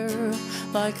hair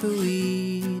like a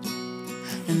weed.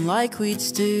 And like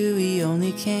weeds do, he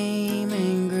only came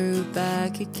and grew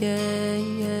back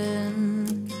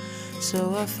again.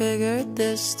 So I figured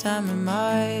this time I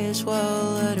might as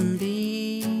well let him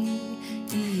be.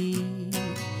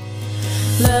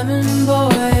 Lemon Boy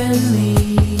and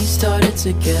me started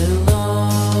to get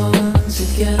along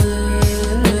together.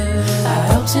 I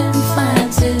helped him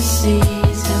plant his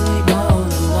seeds, and we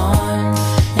mowed the lawn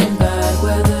in bad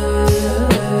weather.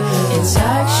 It's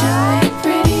actually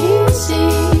pretty easy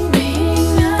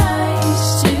being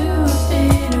nice to a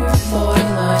bitter boy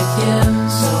like him.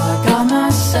 So I got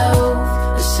myself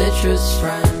a citrus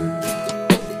friend.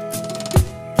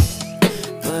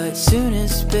 But soon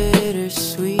as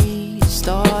bittersweet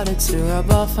started to rub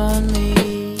off on me,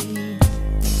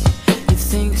 you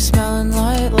think smelling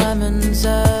like lemon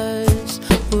zest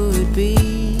would be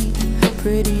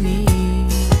pretty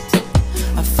neat.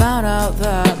 I found out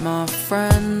that my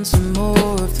friends are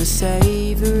more of the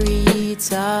savory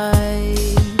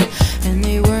type, and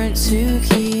they weren't too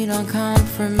keen on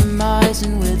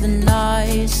compromising with a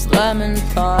nice lemon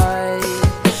pie.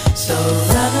 So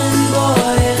Lemon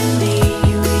Boy and me,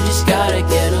 we just gotta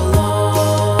get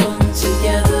along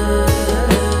together.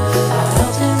 I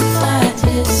helped him plant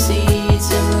his seeds,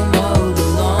 and we mowed the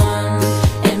lawn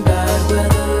in bad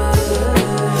weather.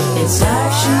 It's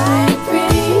actually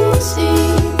pretty easy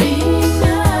being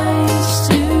nice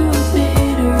to a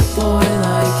bitter boy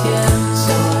like him.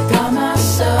 So I got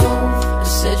myself a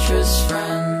citrus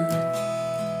friend.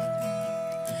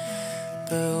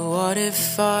 But what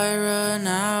if I run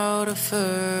out of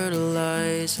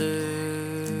fertilizer?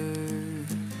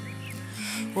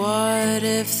 What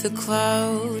if the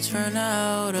clouds run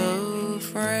out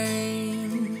of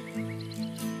rain?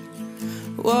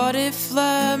 What if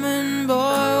Lemon Boy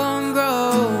won't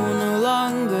grow no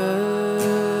longer?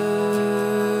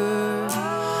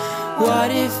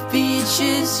 What if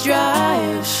beaches dry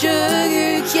of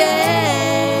sugar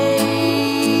cane?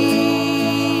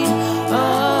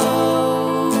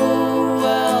 Oh,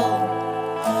 well,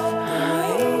 the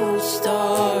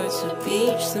hailstones to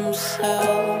beach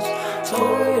themselves,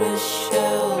 tortoise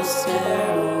shells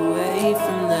tear away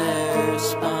from their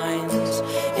spines.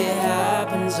 It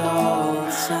happens all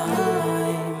the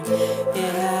time.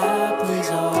 It happens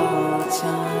all the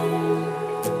time.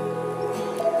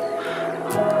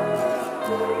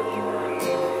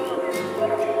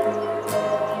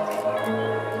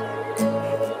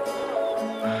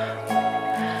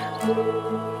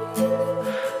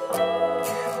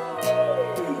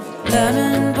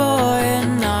 Lemon Boy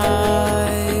and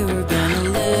I, we're gonna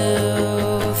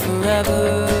live forever.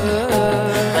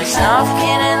 Like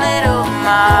Snufkin and Little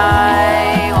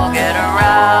Mike, we'll get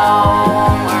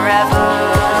around wherever.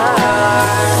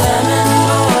 Lemon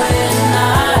Boy and I,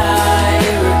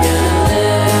 we're gonna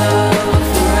live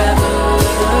forever.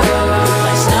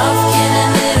 Like Snufkin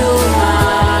and Little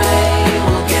Mike,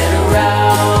 we'll get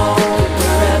around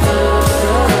wherever.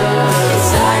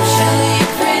 It's actually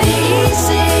pretty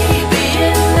easy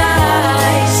being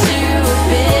nice to a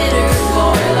bitter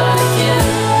boy like him.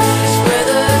 'Cause we're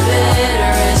the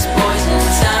bitterest boys in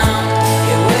town.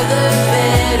 Yeah, we're the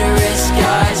bitterest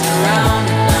guys around.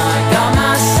 And now I got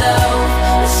myself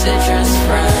a citrus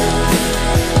friend.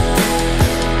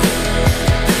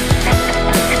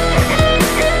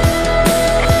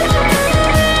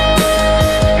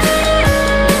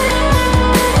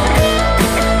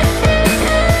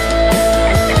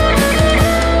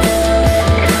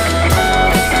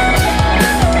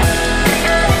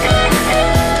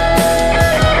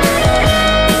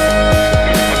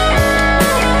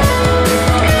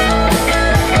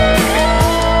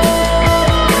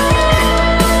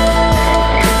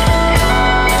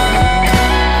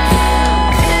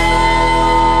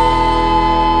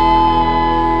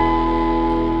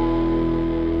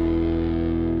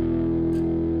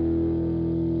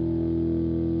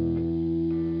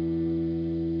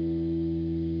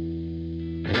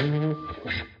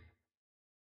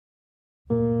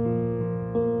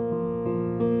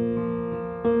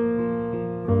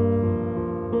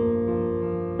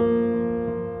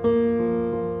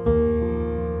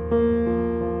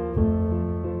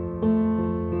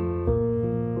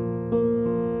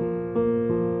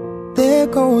 There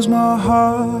goes my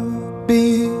heart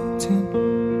beating,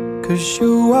 'cause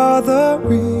you are the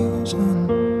reason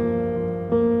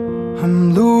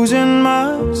I'm losing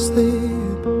my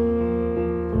sleep.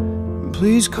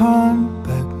 Please come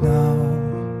back now.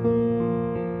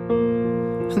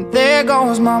 And there There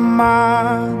goes my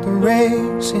mind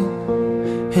racing,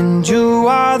 and you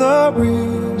are the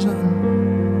reason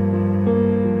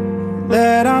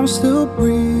that I'm still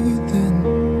breathing.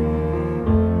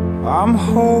 I'm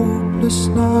hopeless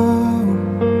now.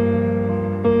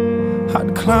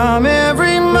 I'd climb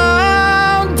every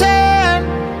mountain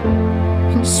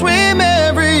and swim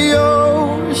every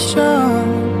ocean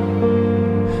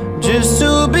just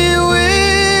to be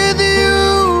with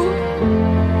you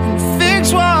and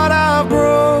fix what I've broken.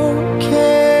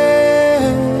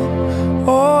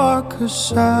 Oh,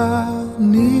 'cause I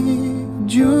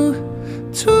need you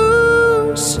to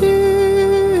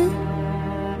see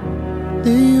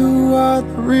that you are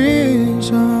the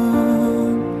reason.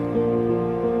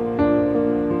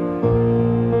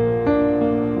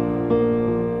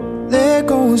 There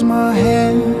goes my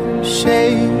head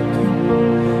shaking,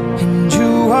 and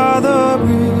you are the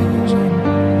reason.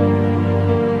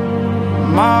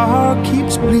 My heart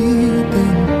keeps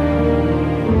bleeding,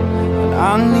 and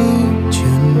I need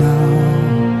you now.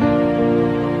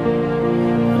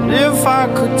 And if I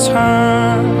could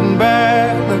turn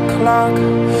back the clock,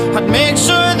 I'd make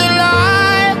sure the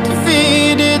light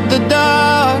defeated the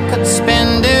dark. I'd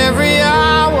spend every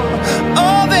hour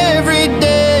of every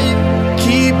day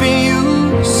keeping you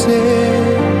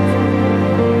safe,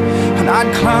 and I'd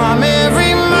climb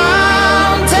every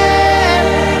mountain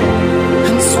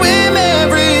and swim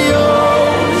every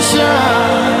ocean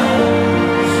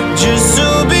just to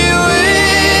be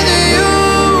with you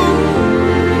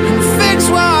and fix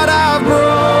what I've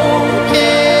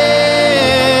broken.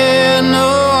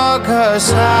 Oh, 'cause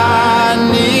I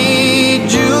need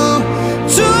you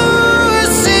to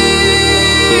see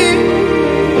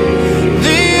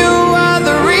that you are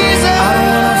the reason. I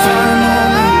don't wanna fight no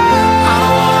more. I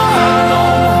don't wanna hurt no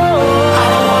more. I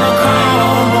don't wanna cry no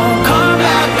more. Come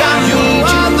back, I need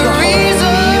you are the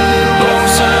reason.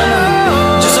 Closer,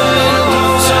 just a little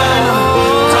closer.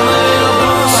 Come a little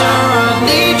closer. I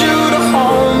need you to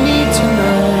hold me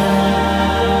tonight.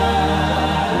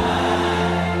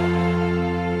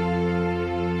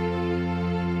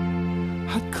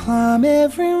 I'd climb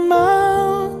every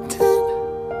mountain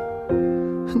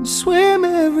and swim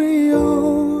every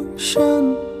ocean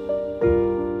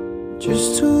just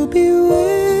to be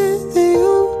with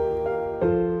you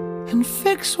and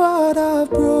fix what I've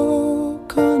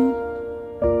broken.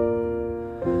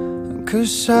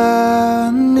 'Cause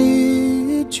I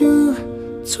need you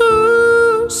to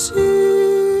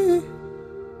see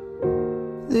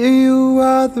that you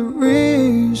are the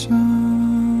reason.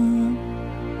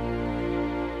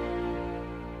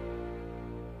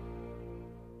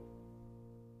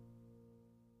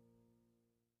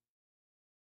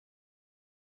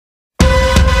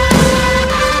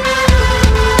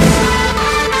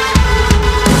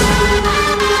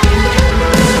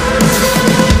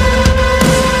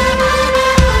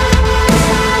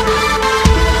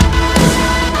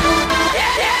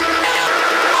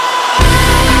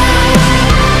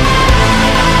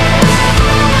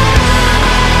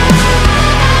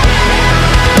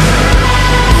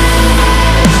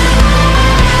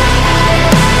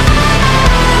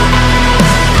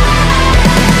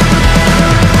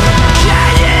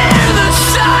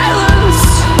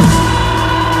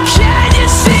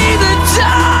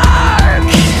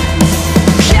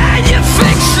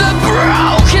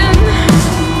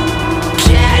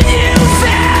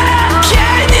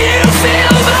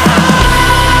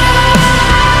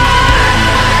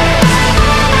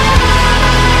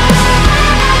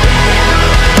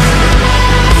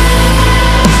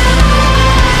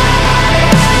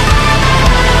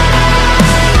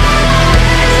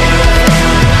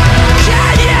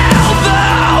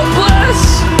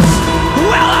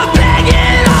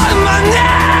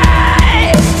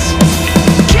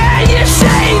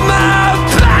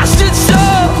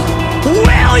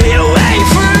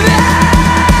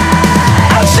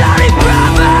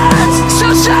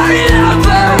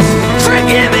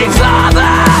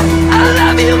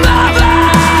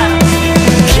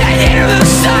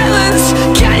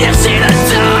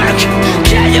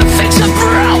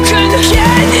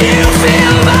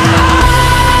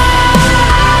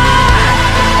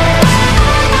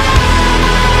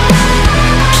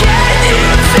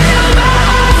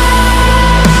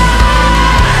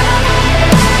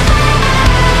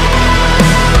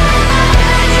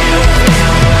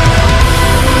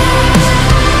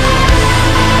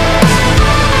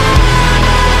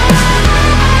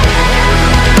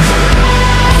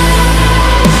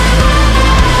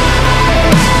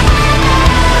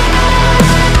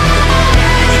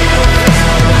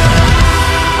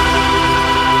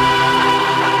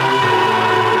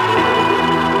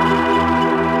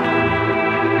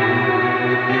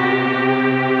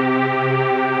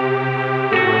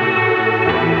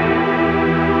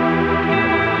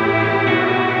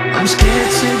 I'm scared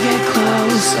to get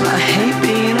close, and I hate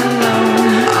being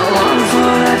alone. I long for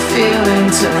that feeling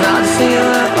to not feel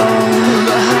at all.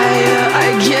 The higher I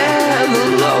get,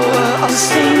 the lower I'll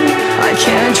sink. I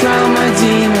can't drown my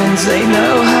demons, they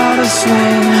know how to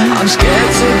swim. I'm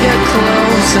scared to get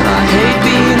close, and I hate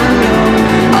being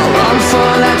alone. I long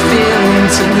for that feeling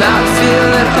to not feel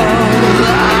at all. The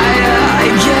higher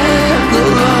I get, the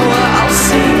lower I'll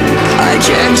sink. I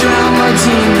can't drown my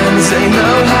demons, they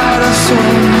know how to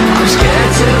swim. I'm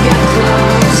scared to get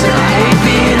close, and I hate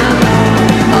being alone.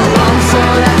 I long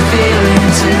for that feeling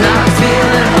to not feel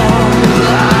at all.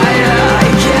 The higher I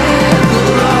get, the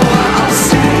lower I'll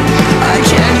sink. I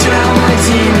can't drown my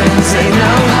demons, they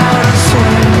know how to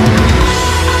swim.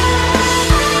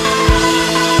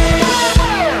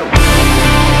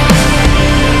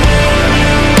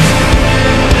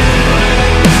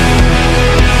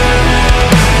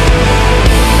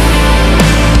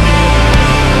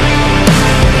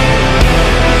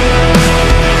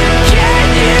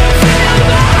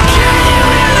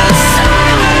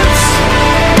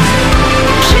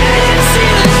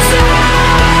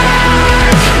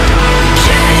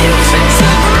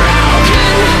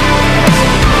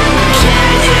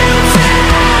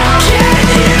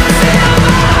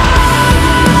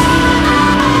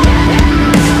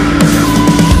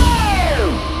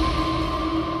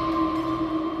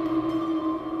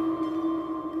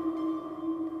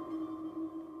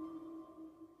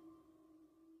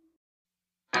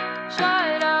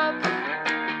 Shut up,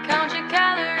 count your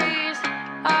calories.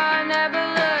 I never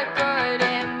looked good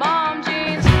in mom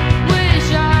jeans. Wish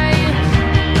I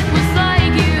was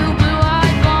like you,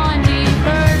 blue-eyed blondie,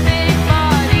 perfect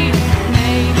body.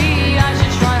 Maybe I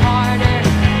should try harder.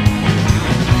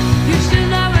 You should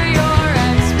lower your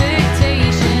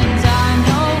expectations. I'm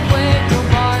no little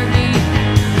Barbie.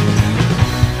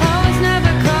 I was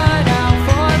never cut out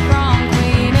for prom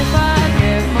queen. If I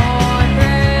get more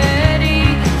pretty,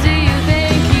 do you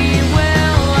think he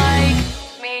will like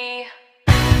me?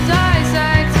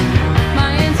 Dissect my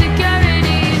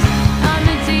insecurities. I'm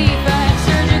a defect,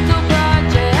 surgical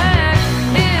project.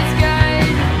 It's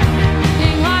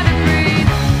getting hard to breathe.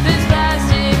 This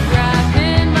plastic wrap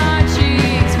in my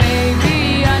cheeks.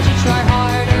 Maybe I should try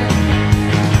harder.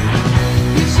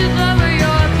 You should lower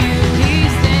your beauty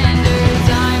standards.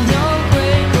 I'm no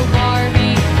quicker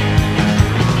Barbie.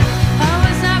 I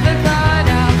was never cut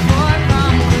out for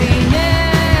prom queen.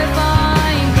 If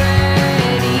I'm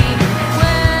pretty,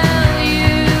 will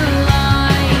you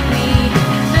like me?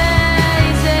 They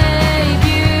say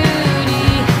beauty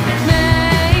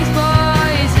makes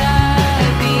boys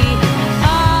happy.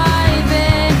 I've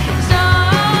been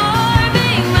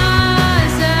starving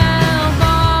myself,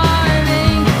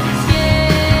 carving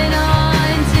skin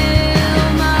until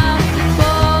my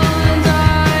bones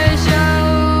are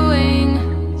showing.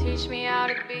 Teach me how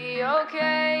to be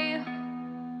okay.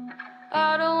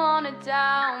 I don't wanna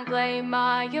downplay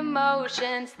my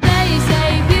emotions. They say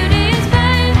beauty is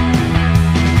pain.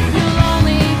 You'll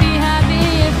only be happy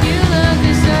if you look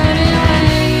a certain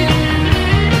way.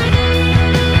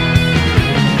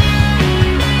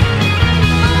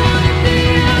 I wanna be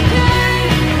okay.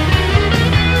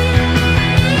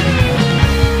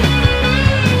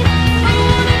 I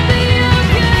wanna be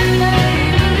okay.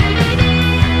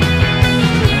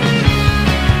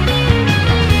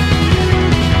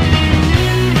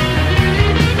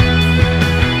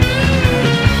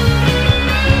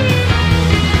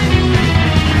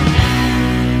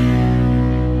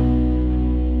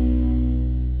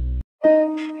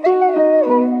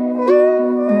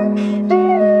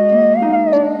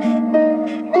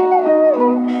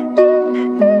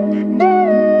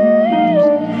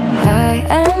 I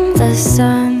am the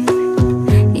sun.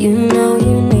 You know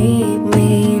you need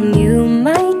me, and you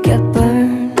might get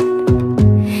burned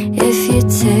if you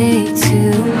take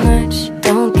too much.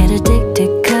 Don't get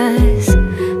addicted, 'cause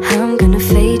I'm gonna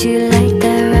fade you like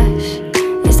that rush.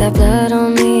 Is that blood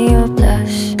on me or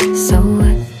blush? So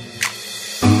what?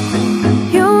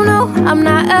 You know I'm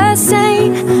not a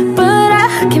saint, but I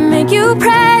can make you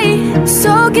pray.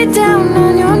 So get down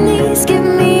on your knees, give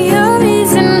me a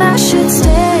reason I should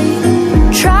stay.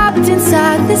 Trapped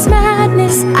inside this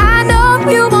madness, I know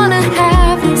you wanna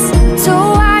have this, so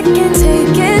I can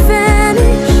take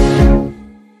advantage.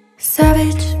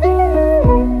 Savage,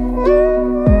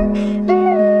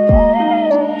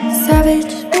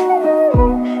 savage.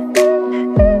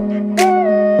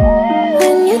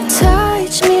 When you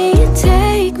touch me, you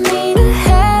take me to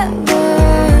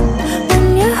heaven. When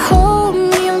you hold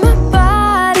me, my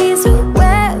body's a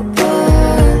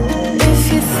weapon. If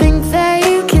you think that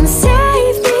you can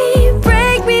save me,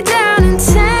 break me down and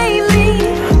tame me,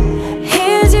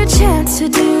 here's your chance to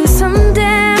do so.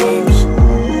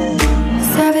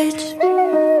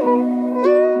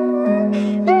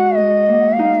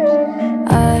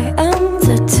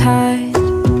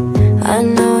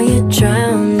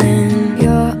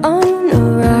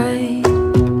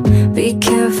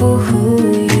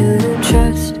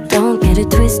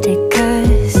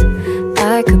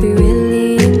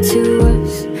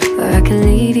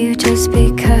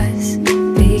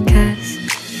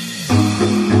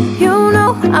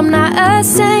 I'm not a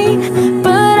saint,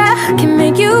 but I can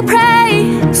make you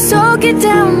pray. So get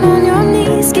down on your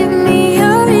knees, give me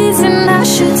a reason I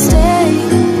should stay.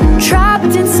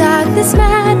 Trapped inside this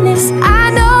madness,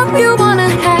 I know you wanna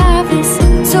have this,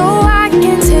 so I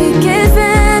can take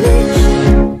advantage.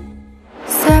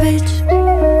 Savage,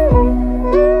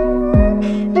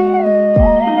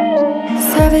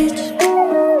 savage.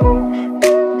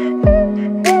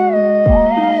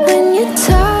 When you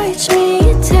touch me,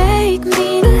 you take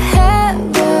me to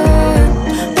heaven.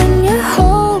 When you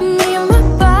hold me, my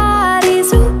body's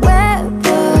a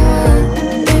weapon.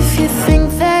 If you think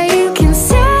that you can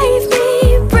save me,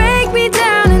 break me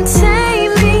down and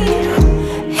tame me,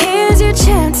 here's your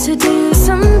chance to do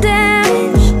some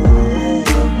damage.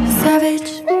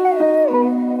 Savage,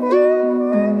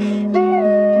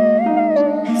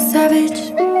 savage,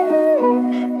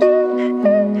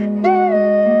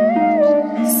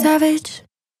 savage.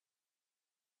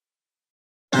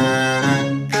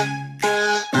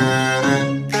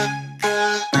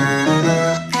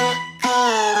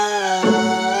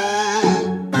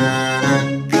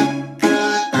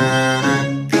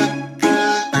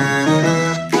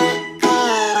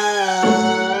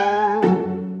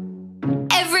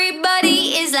 Everybody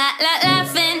is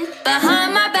laughing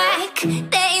behind my back.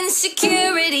 Their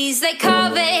insecurities, they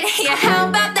covered. Yeah, how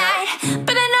about that?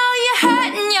 But I know you're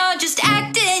hurt and you're just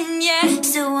acting, yeah.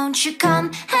 So won't you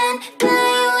come and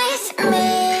play with me?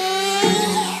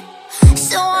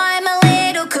 So I'm a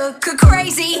little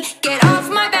crazy. Get off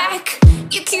my back.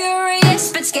 You're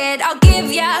curious but scared. I'll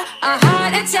give ya a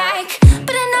heart attack.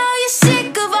 But I know you're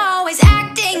sick of always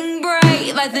acting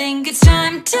brave. I think it's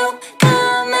time to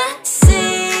come and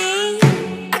see.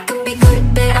 I can be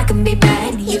good, but I can be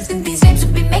bad. You think these names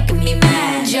will be making me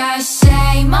mad? Just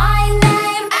say my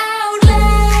name out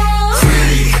loud.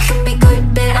 I can be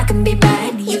good, but I can be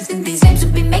bad. You think these names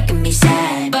will be making me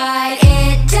sad, but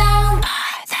it don't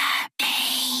bother me.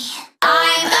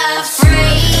 I'm a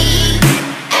freak,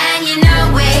 and you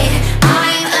know it.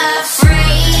 I'm a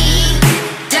freak,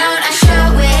 don't I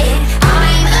show it?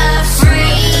 I'm a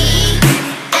freak,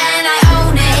 and I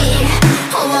own it.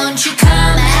 Won't you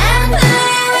come and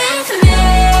play with me?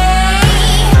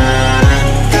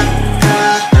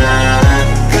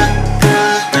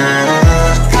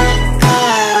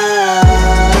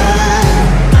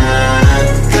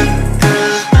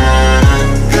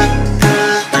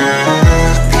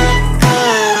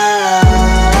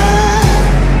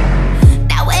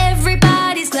 Now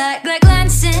everybody's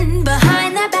glancing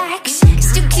behind their backs.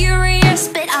 Still curious,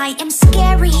 but I am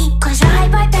scary, 'cause I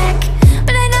bite back.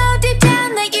 But I know deep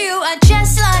down that you are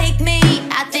just like me.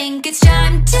 I think it's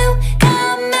time to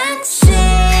come and see.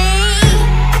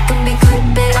 I can be good,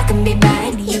 but I can be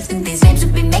bad. You think these names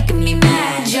will be making me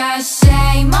mad? Just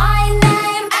say my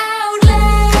name out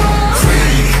loud.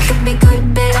 I can be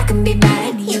good, but I can be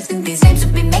bad. You think these names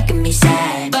will be making me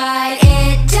sad, but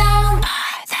it don't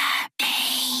bother me.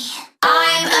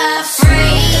 I'm a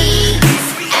freak,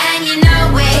 and you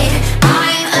know it.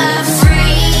 I'm a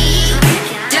freak,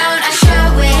 don't I show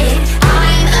it?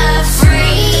 I'm a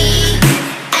freak,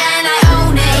 and I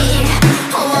own it.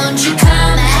 Won't you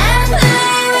come and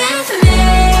play with me?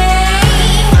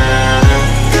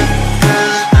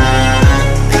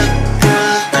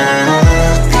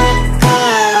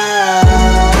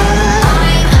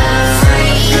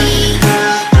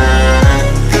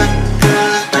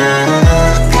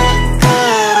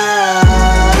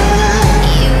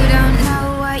 You don't know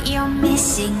what you're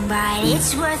missing, but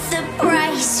it's worth the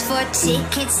price for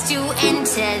tickets to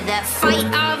enter the fight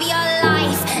of your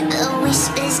life. The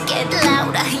whispers get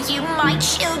louder, you might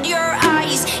shield your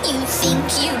eyes. You think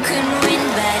you can win,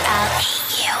 but I'll eat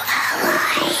you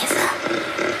alive.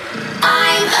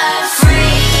 I'm a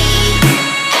freak,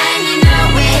 and you know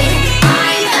it.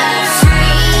 I'm a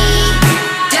freak,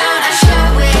 don't I show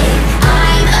it?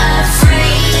 I'm a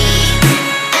freak,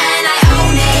 and I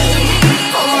own it.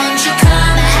 Won't you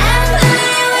come and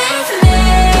play with me?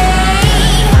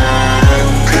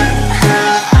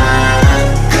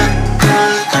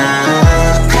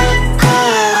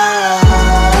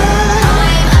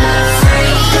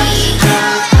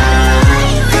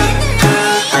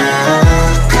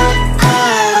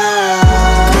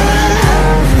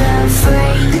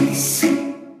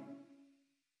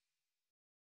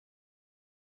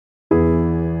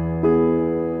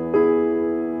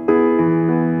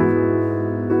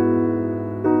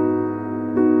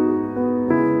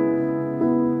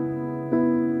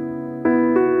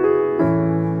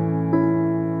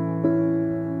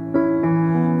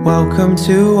 Welcome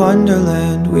to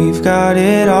Wonderland, we've got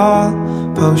it all.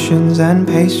 Potions and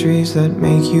pastries that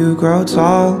make you grow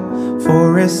tall.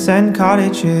 Forests and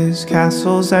cottages,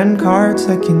 castles and carts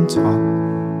that can talk.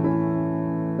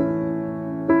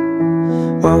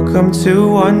 Welcome to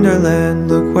Wonderland,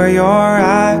 look where you're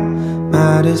at.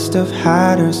 Maddest of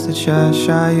hatters, the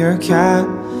Cheshire Cat.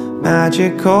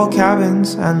 Magical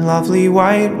cabins and lovely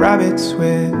white rabbits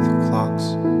with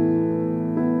clocks.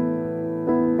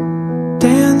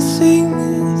 Dancing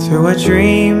through a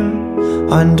dream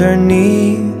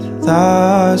underneath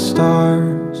the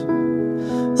stars.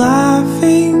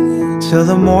 Laughing till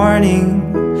the morning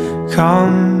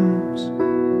comes.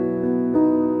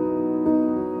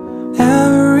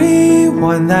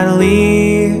 Everyone that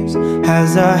leaves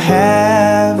has a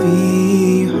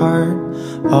heavy heart.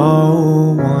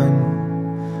 Oh,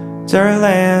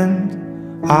 Wonderland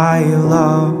I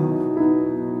love.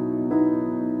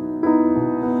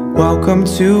 Welcome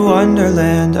to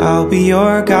Wonderland, I'll be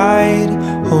your guide,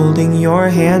 holding your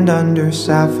hand under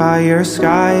sapphire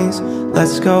skies.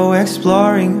 Let's go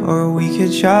exploring, or we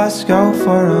could just go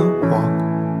for a walk.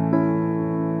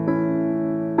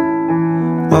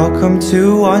 Welcome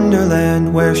to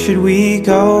Wonderland, where should we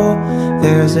go?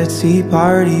 There's a tea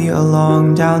party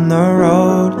along down the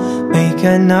road. Make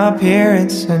an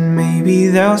appearance and maybe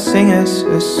they'll sing us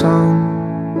a song.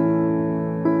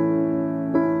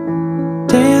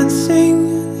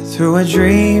 Dancing through a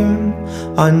dream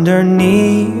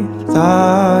underneath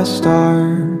the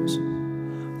stars.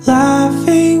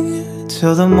 Laughing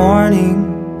till the morning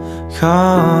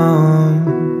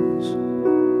comes.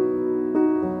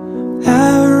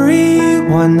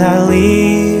 Everyone that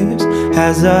leaves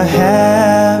has a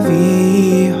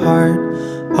heavy heart.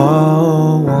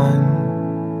 Oh,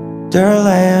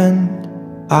 Wonderland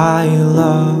I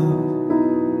love.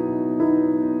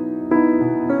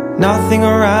 Nothing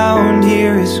around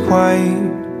here is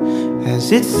quite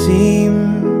as it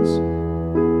seems.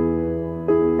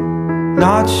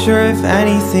 Not sure if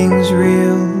anything's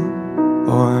real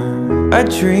or a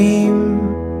dream.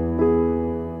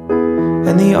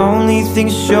 And the only thing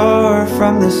sure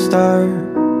from the start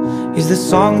is the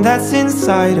song that's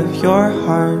inside of your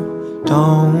heart.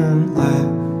 Don't let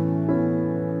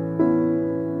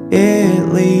it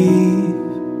leave.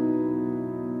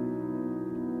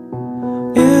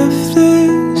 If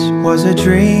this was a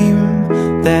dream,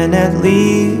 then at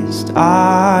least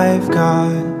I've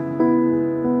got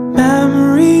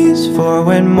memories for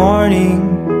when morning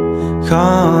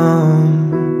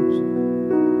comes.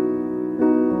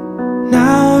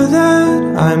 Now that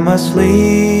I must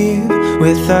leave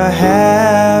with a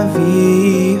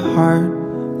heavy heart.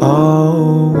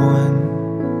 Oh,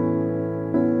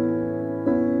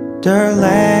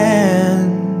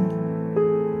 Wonderland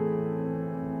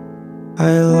I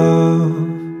love.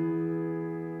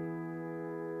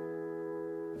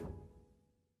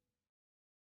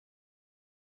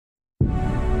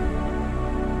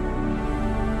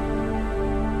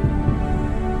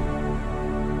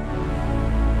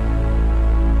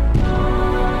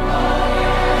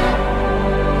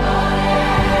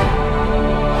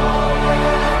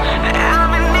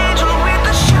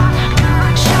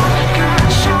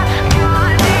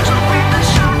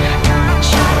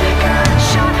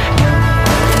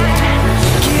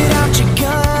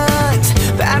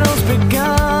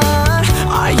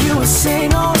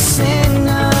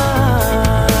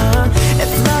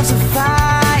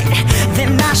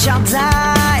 Shall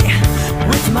die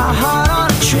with my heart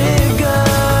on a trigger.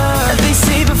 They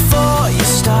say before you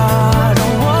start a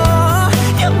war,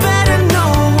 you better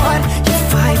know what you're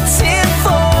fighting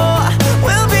for.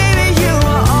 Well, baby, you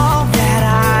are all that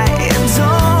I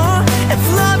adore. If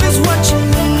love is what you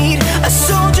need, a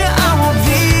soldier I will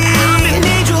be. I'm an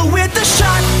angel with a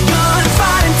shotgun,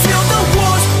 fighting till the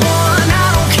war's won. I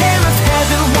don't care if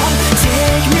heaven won't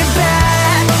take me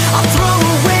back. I'll throw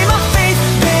away my faith,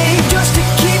 babe, just to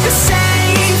keep it sad.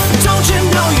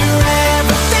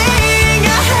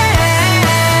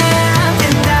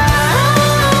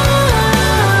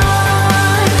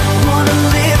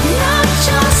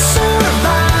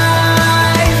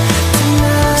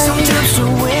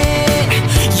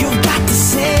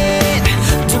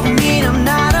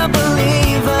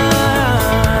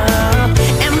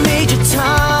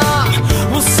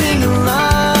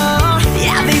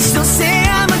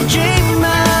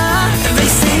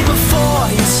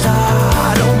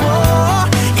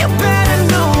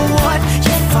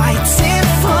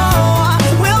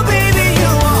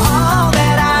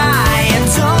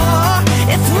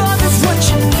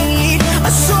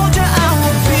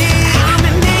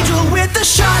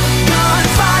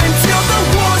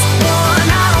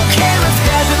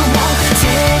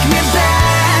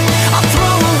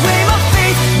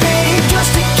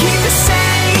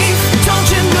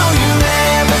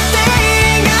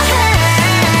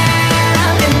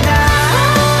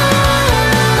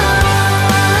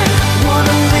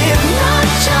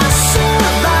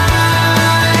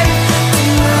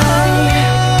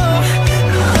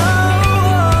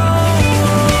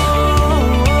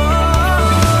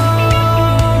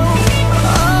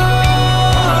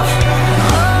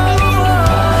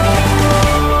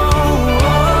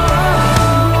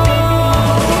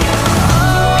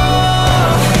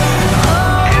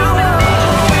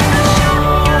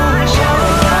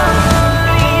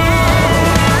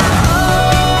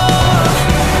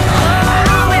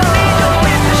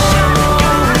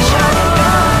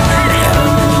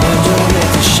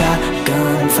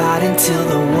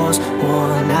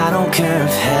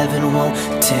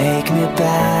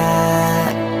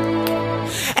 back.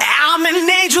 I'm an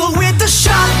angel with a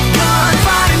shotgun,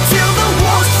 fighting till the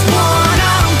war's won.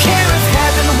 I don't care if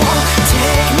heaven won't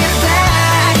take me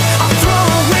back. I'll throw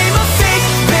away my faith,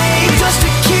 babe, just to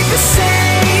keep it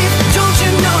safe. Don't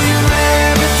you know you're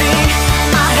everything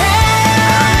I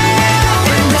have?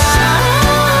 And I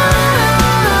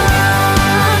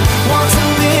want to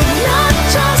live, not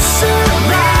just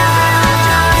survive.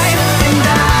 And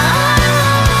I'm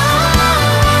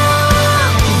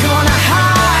gonna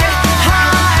hide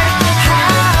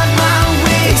my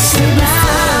ways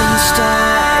tonight.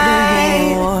 Start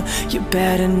a war, you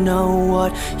better know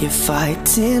what you're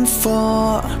fighting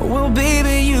for. Well,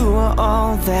 baby, you are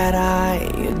all that I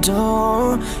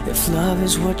adore. If love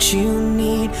is what you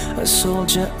need, a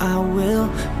soldier I will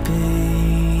be.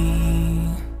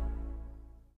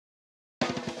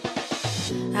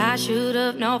 I should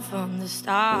have known from the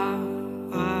start.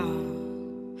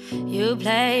 You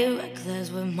play reckless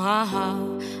with my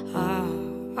heart.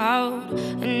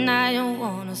 And I don't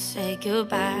wanna say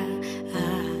goodbye.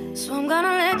 So I'm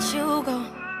gonna let you go.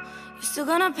 You're still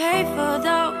gonna pay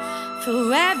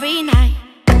for every night.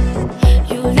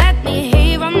 You let me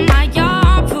hear on my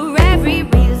yard for every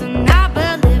reason I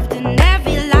believed in,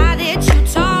 every lie that you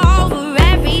told, for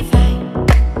every fight.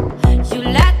 You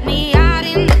let me out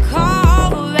in the cold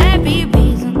for every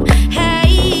reason. Hey,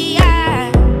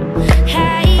 yeah,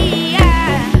 hey,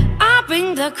 yeah. I'll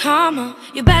bring the karma.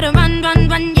 You better run, run,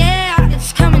 run, yeah.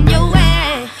 It's coming your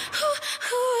way.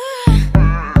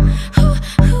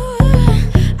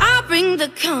 I'll bring the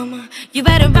karma. You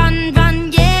better run,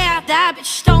 run, yeah. That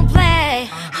bitch don't play.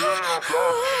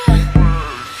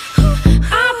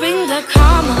 I'll bring the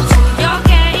karma to your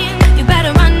game. You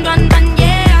better run, run, run,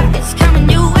 yeah. It's coming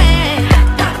your way.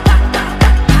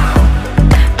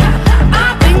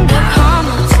 I'll bring the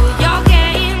karma to your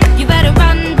game. You better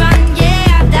run, run,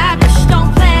 yeah. That bitch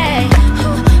don't play.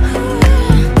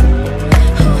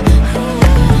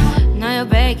 Now you're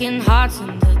breaking hearts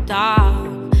in the dark.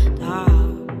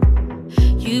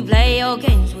 You play your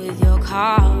games with your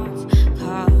cards.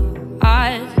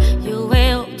 You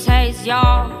will taste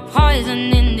your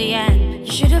poison in the end.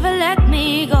 You should have let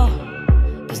me go,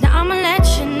 'cause now I'ma let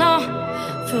you know.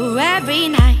 For every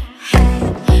night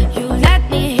you let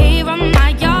me hear on my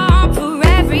yard, for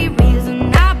every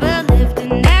reason I believed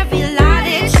in, every lie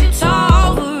that you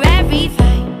told, for every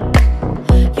fight.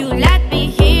 You let me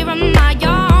hear on my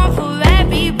yard for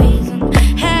every reason.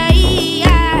 Hey,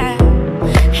 yeah,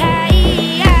 hey,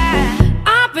 yeah.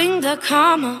 I'll bring the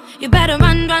karma. You better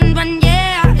run, run, run,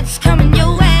 yeah. It's coming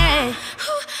your way.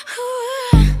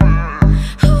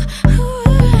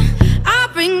 I'll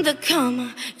bring the karma.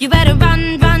 You better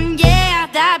run, run, yeah.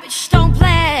 That bitch don't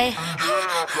play.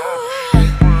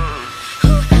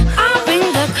 I'll bring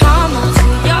the karma to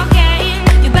your game.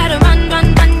 You better run, run,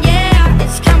 run, yeah.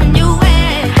 It's coming your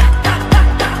way.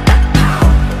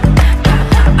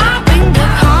 I'll bring the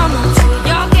karma to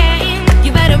your game.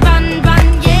 You better run, run,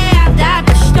 yeah. That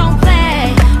bitch don't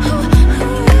play.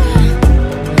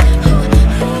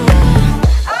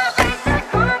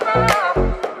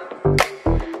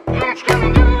 It's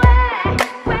coming your way.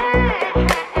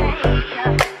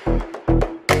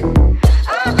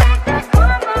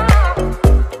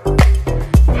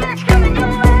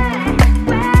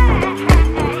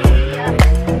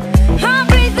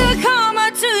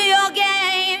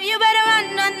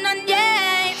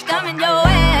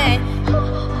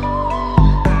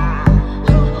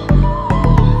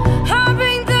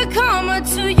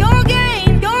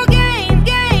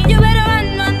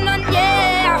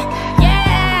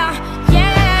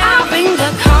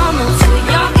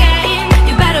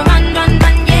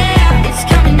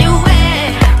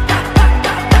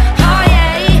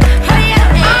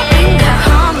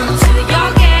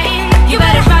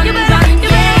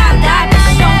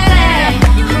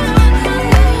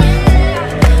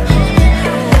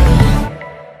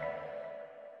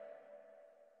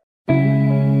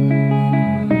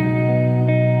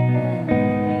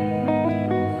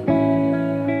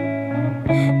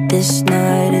 This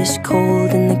night is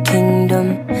cold in the kingdom.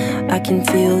 I can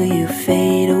feel you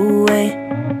fade away.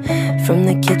 From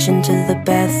the kitchen to the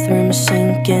bathroom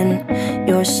sinking,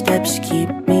 your steps keep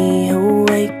me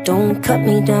awake. Don't cut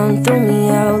me down, throw me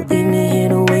out, leave me here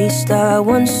to waste. I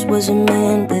once was a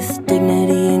man with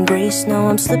dignity and grace. Now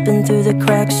I'm slipping through the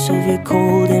cracks of your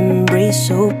cold embrace.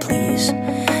 So please,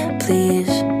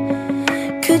 please,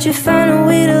 could you find a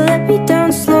way to let me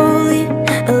down slowly?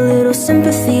 A little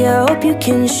sympathy, I hope you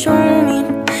can show me.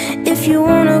 If you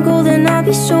wanna go, then I'll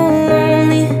be so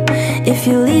lonely. If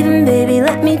you're leaving, baby,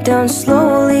 let me down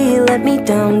slowly. Let me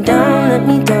down, down, let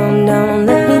me down, down,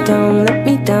 let me down, let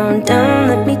me down, down,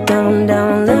 let me down,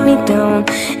 down. down.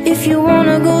 If you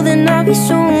wanna go, then I'll be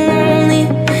so lonely.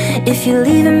 If you're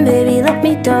leaving, baby, let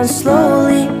me down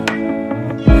slowly.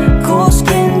 Cold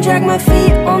skin, drag my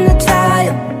feet on the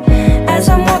tile as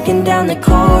I'm walking down the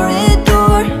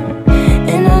corridor.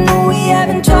 And I know we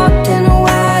haven't talked in a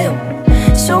while,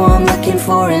 so I'm looking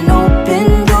for an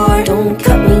open door. Don't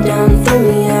cut me down, throw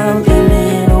me out, leave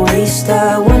me in a waste.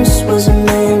 I once was a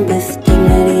man with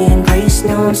dignity and grace.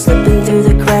 Now I'm slipping through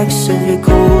the cracks of your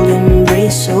cold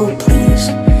embrace. So please,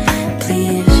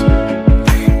 please,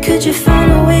 could you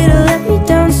find a way to let me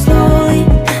down slowly?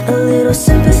 A little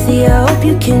sympathy, I hope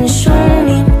you can show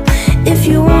me. If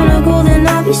you wanna go, then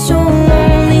I'll be so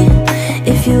lonely.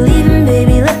 If you're leaving,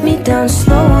 baby, let me down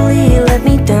slowly. Let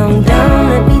me down, down,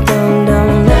 let me down,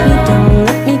 down, let me down,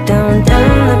 let me down,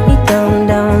 down, let me down,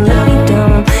 down, let me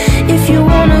down. If you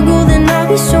wanna go, then I'll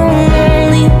be so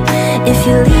lonely. If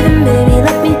you're leaving, baby,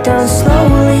 let me down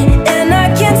slowly. And I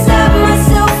can't stop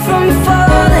myself from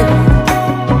falling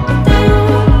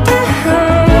down.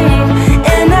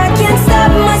 And I can't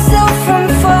stop myself from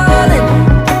falling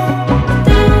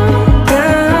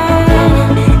down.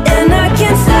 And I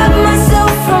can't stop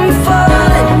myself from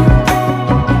falling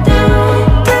down.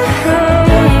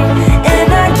 And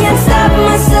I can't stop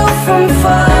myself from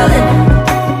falling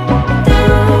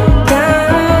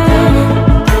down.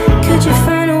 Could you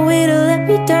find a way to let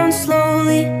me down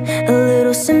slowly? A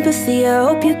little sympathy, I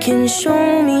hope you can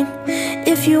show me.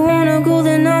 If you wanna go,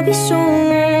 then I'll be so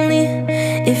lonely.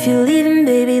 If you're leaving,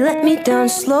 baby, let me down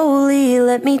slowly.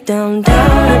 Let me down, down,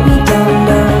 let me down,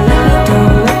 down, let me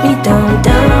down, let me down,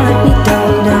 down, let me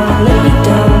down, down, let me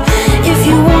down. If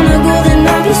you wanna go, then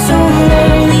I'll be so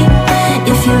lonely.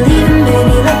 If you're leaving,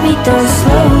 baby, let me down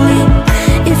slowly.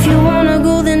 If you wanna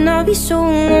go, then I'll be so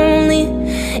lonely.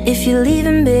 If you're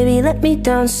leaving, baby, let me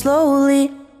down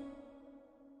slowly.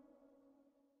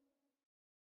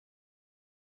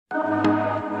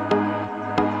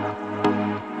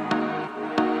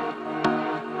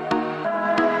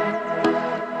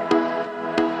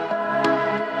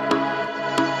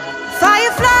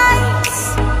 Fireflies,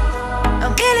 a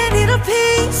million little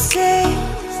pieces,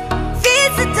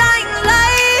 feeds the dying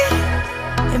light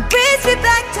and brings me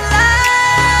back to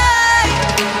life.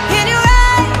 In your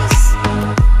eyes,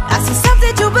 I see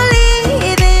something to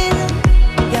believe in.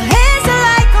 Your hands are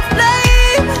like a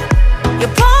flame,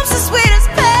 your palms are sweet as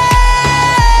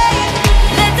pain.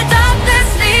 Let the darkness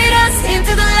lead us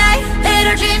into the light. Let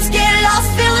our dreams get lost,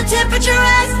 feel the temperature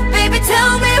rise. Baby,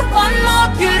 tell me one more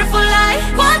beautiful lie.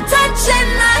 One touch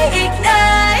and I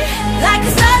ignite, like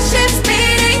a starship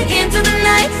speeding into the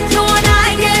night. You and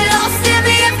I get lost in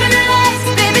the infinite light.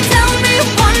 Baby, tell me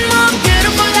one more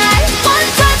beautiful lie. One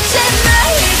touch and I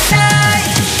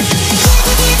ignite.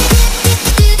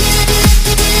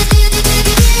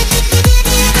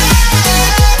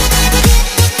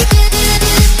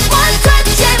 One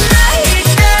touch and I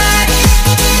ignite.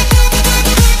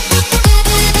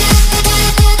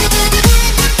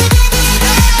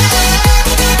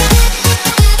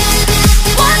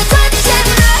 One touch and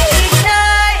I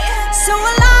ignite. So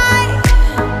alive,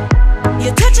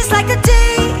 your touch is like a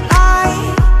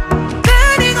daylight,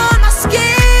 burning on my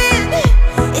skin.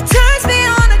 It turns me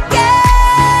on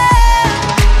again.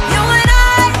 You and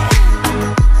I,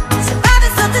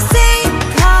 survivors of the same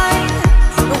kind,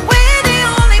 but we're the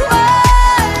only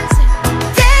ones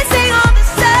dancing on the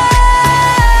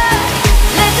sun.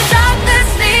 Let the darkness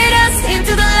lead us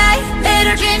into the light. Let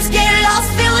our dreams get lost,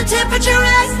 feel the temperature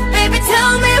rise. Baby,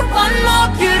 tell me one more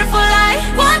beautiful lie.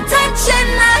 One touch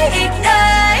and I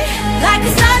ignite, like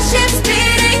a starship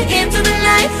speeding into the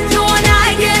night. You and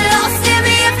I get lost in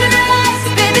the infinite light.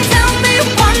 Baby, tell me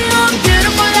one more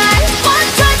beautiful lie. One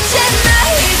touch and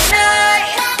I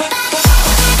ignite.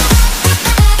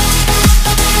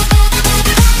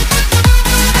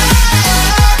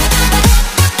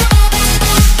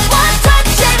 One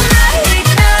touch and I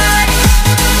ignite.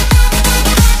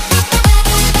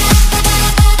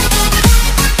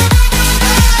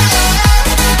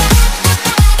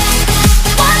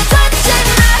 One touch and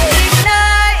I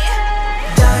ignite.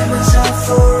 Diamonds are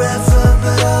forever,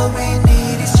 but all we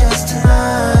need is just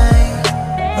tonight.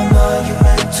 A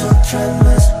monumental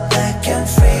tremors that can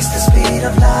freeze the speed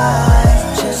of light.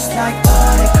 Just like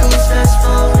particles that's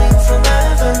falling from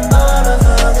heaven, all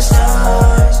over the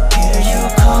stars. Hear you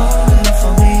calling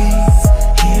for me,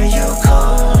 hear you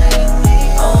calling me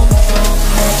on the phone.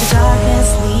 Let the darkness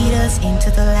lead us into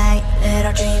the light. Let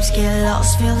our dreams get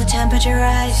lost, feel the temperature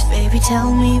rise. Baby,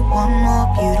 tell me one more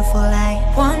beautiful lie.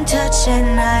 One touch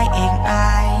and I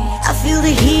ignite. I feel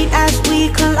the heat as we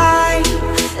collide,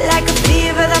 like a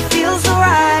fever that feels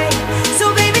alright.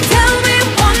 So baby, tell me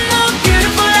one more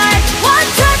beautiful lie. One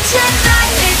touch and I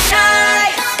ignite.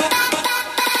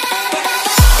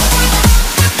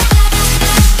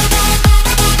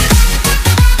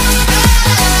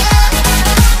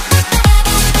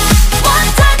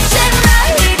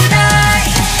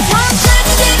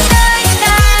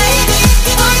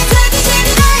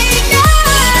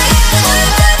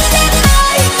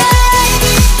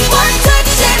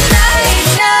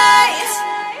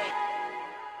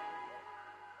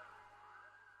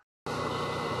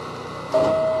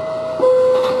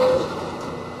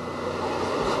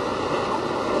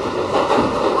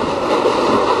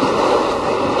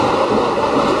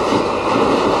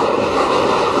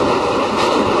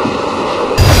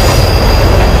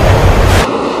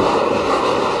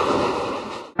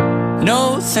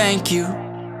 No thank you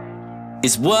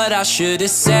is what I should have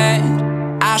said.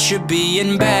 I should be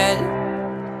in bed,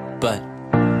 but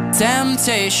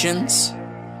temptations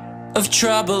of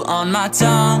trouble on my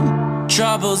tongue,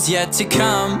 trouble's yet to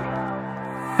come.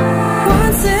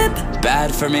 One sip,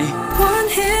 Bad for me, one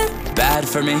hit, bad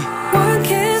for me, one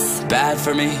kiss. bad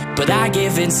for me. But I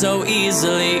give in so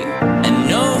easily, and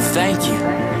no thank you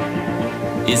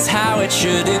is how it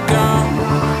should have gone.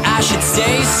 I should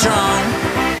stay strong,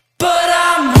 but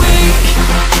I'm weak,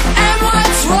 and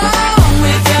what's wrong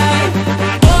with that?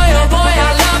 Boy, oh boy,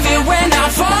 I love it when I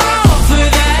fall for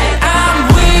that. I'm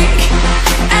weak,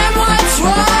 and what's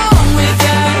wrong with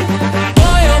that?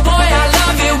 Boy, oh boy, I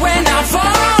love it when I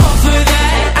fall for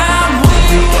that. I'm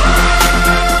weak.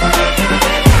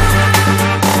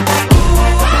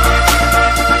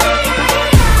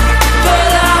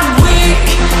 But I'm weak,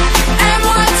 and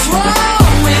what's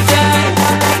wrong with that?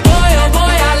 Boy, oh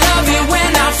boy, I love it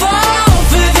when I fall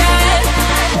for that.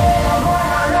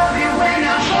 I love it when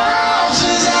I fall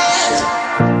for that.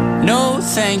 No,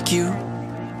 thank you.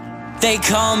 They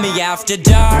call me after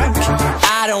dark.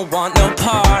 I don't want no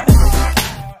part.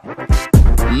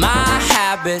 My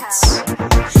habits,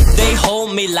 they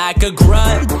hold me like a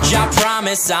grudge. I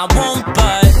promise I won't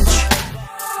budge.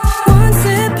 One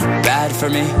sip, Bad for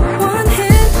me, one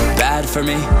hit, bad for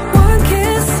me, one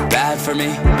kiss. bad for me.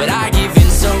 But I give in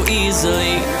so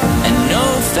easily, and no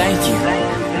thank you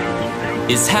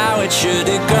is how it should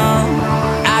have gone.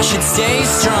 I should stay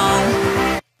strong,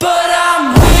 but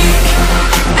I'm weak,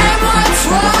 and what's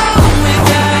wrong with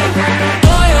that?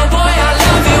 Boy, oh boy, I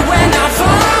love it when I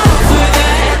fall for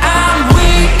that. I'm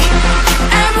weak,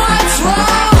 and what's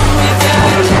wrong with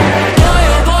that? Boy,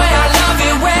 oh boy, I love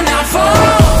it when I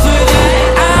fall for that.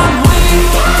 I'm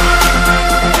weak.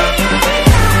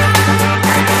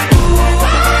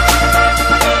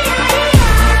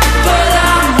 But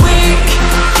I'm weak,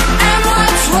 and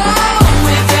what's wrong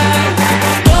with that?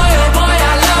 Boy, oh boy,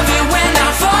 I love it when I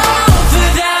fall for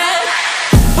that.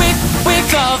 We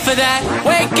fall for that.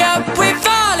 Wake up, we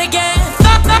fall again.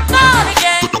 Fall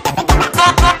again.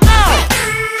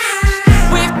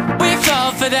 We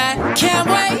fall for that. Can't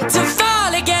wait to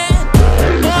fall again.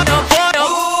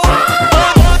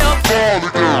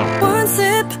 One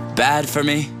sip, Bad for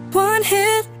me, one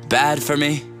hit, bad for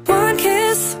me, one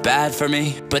kiss. bad for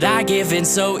me. But I give in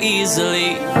so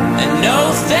easily, and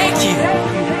no thank you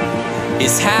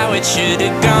is how it should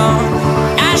have gone.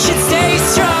 I should stay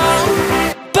strong,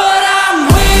 but I'm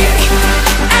weak,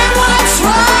 and what's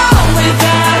wrong with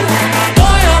that?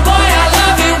 Boy, oh boy, I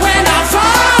love it when I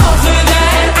fall for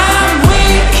that. I'm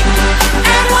weak,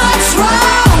 and what's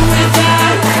wrong with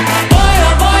that? Boy,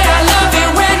 oh boy, I love it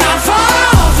when I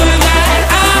fall for that.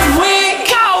 I'm weak.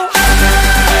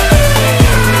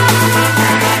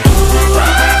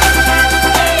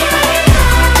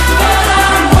 But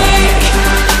I'm weak,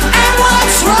 and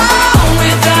what's wrong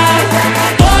with that?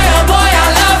 Boy, oh boy, I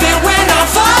love it when I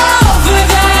fall for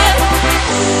that.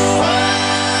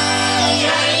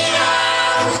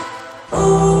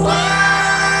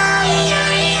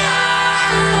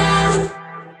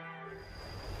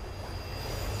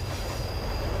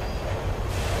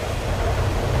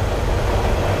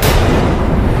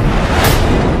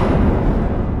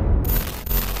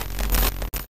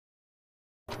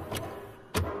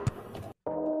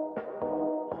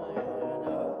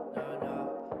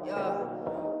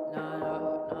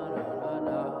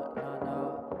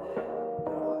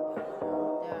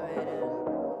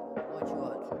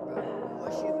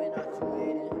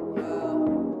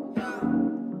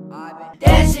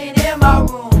 Dancing in my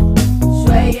room,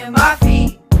 swaying my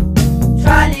feet,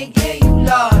 trying to get you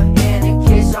love and a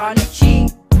kiss on the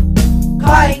cheek.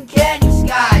 Caught in candy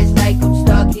skies like I'm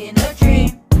stuck in a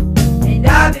dream, and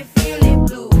I've been feeling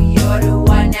blue. You're the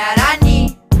one that I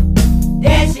need.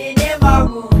 Dancing in my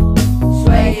room,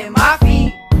 swaying my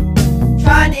feet,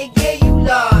 trying to get you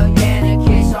love and a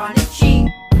kiss on the cheek.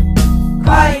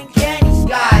 Caught in candy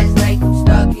skies like I'm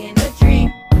stuck in a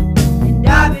dream, and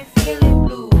I've been feeling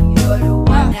blue. You're the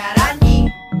one that I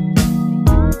need.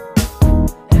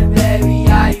 And baby,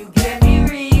 how you give me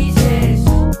reasons,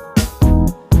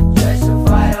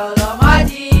 justify all of my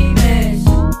demons.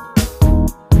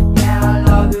 Yeah, I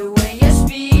love it when you're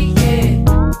speaking,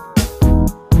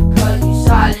 'cause you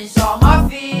silence all my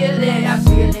feelings. I'm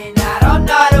feeling that I'm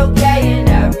not okay, and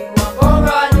everyone gon'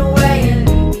 run away and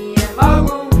leave me in my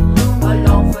room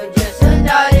alone for just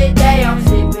another day. I'm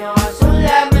sipping on some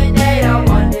lemonade. I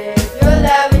wonder if you'll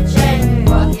ever change.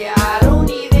 Fuck it, I don't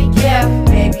even care.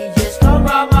 Maybe just come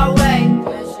round my way.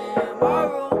 Dancing in my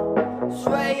room,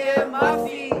 swaying my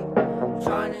feet,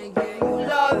 trying to get you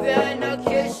love and a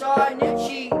kiss on the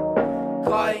cheek.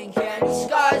 Caught in candy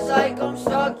like I'm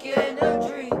stuck in a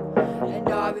dream. And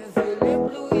I've been feeling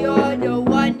blue, you're the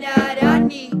one that I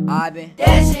need. I've been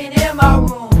dancing in my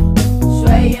room,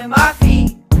 swaying my feet.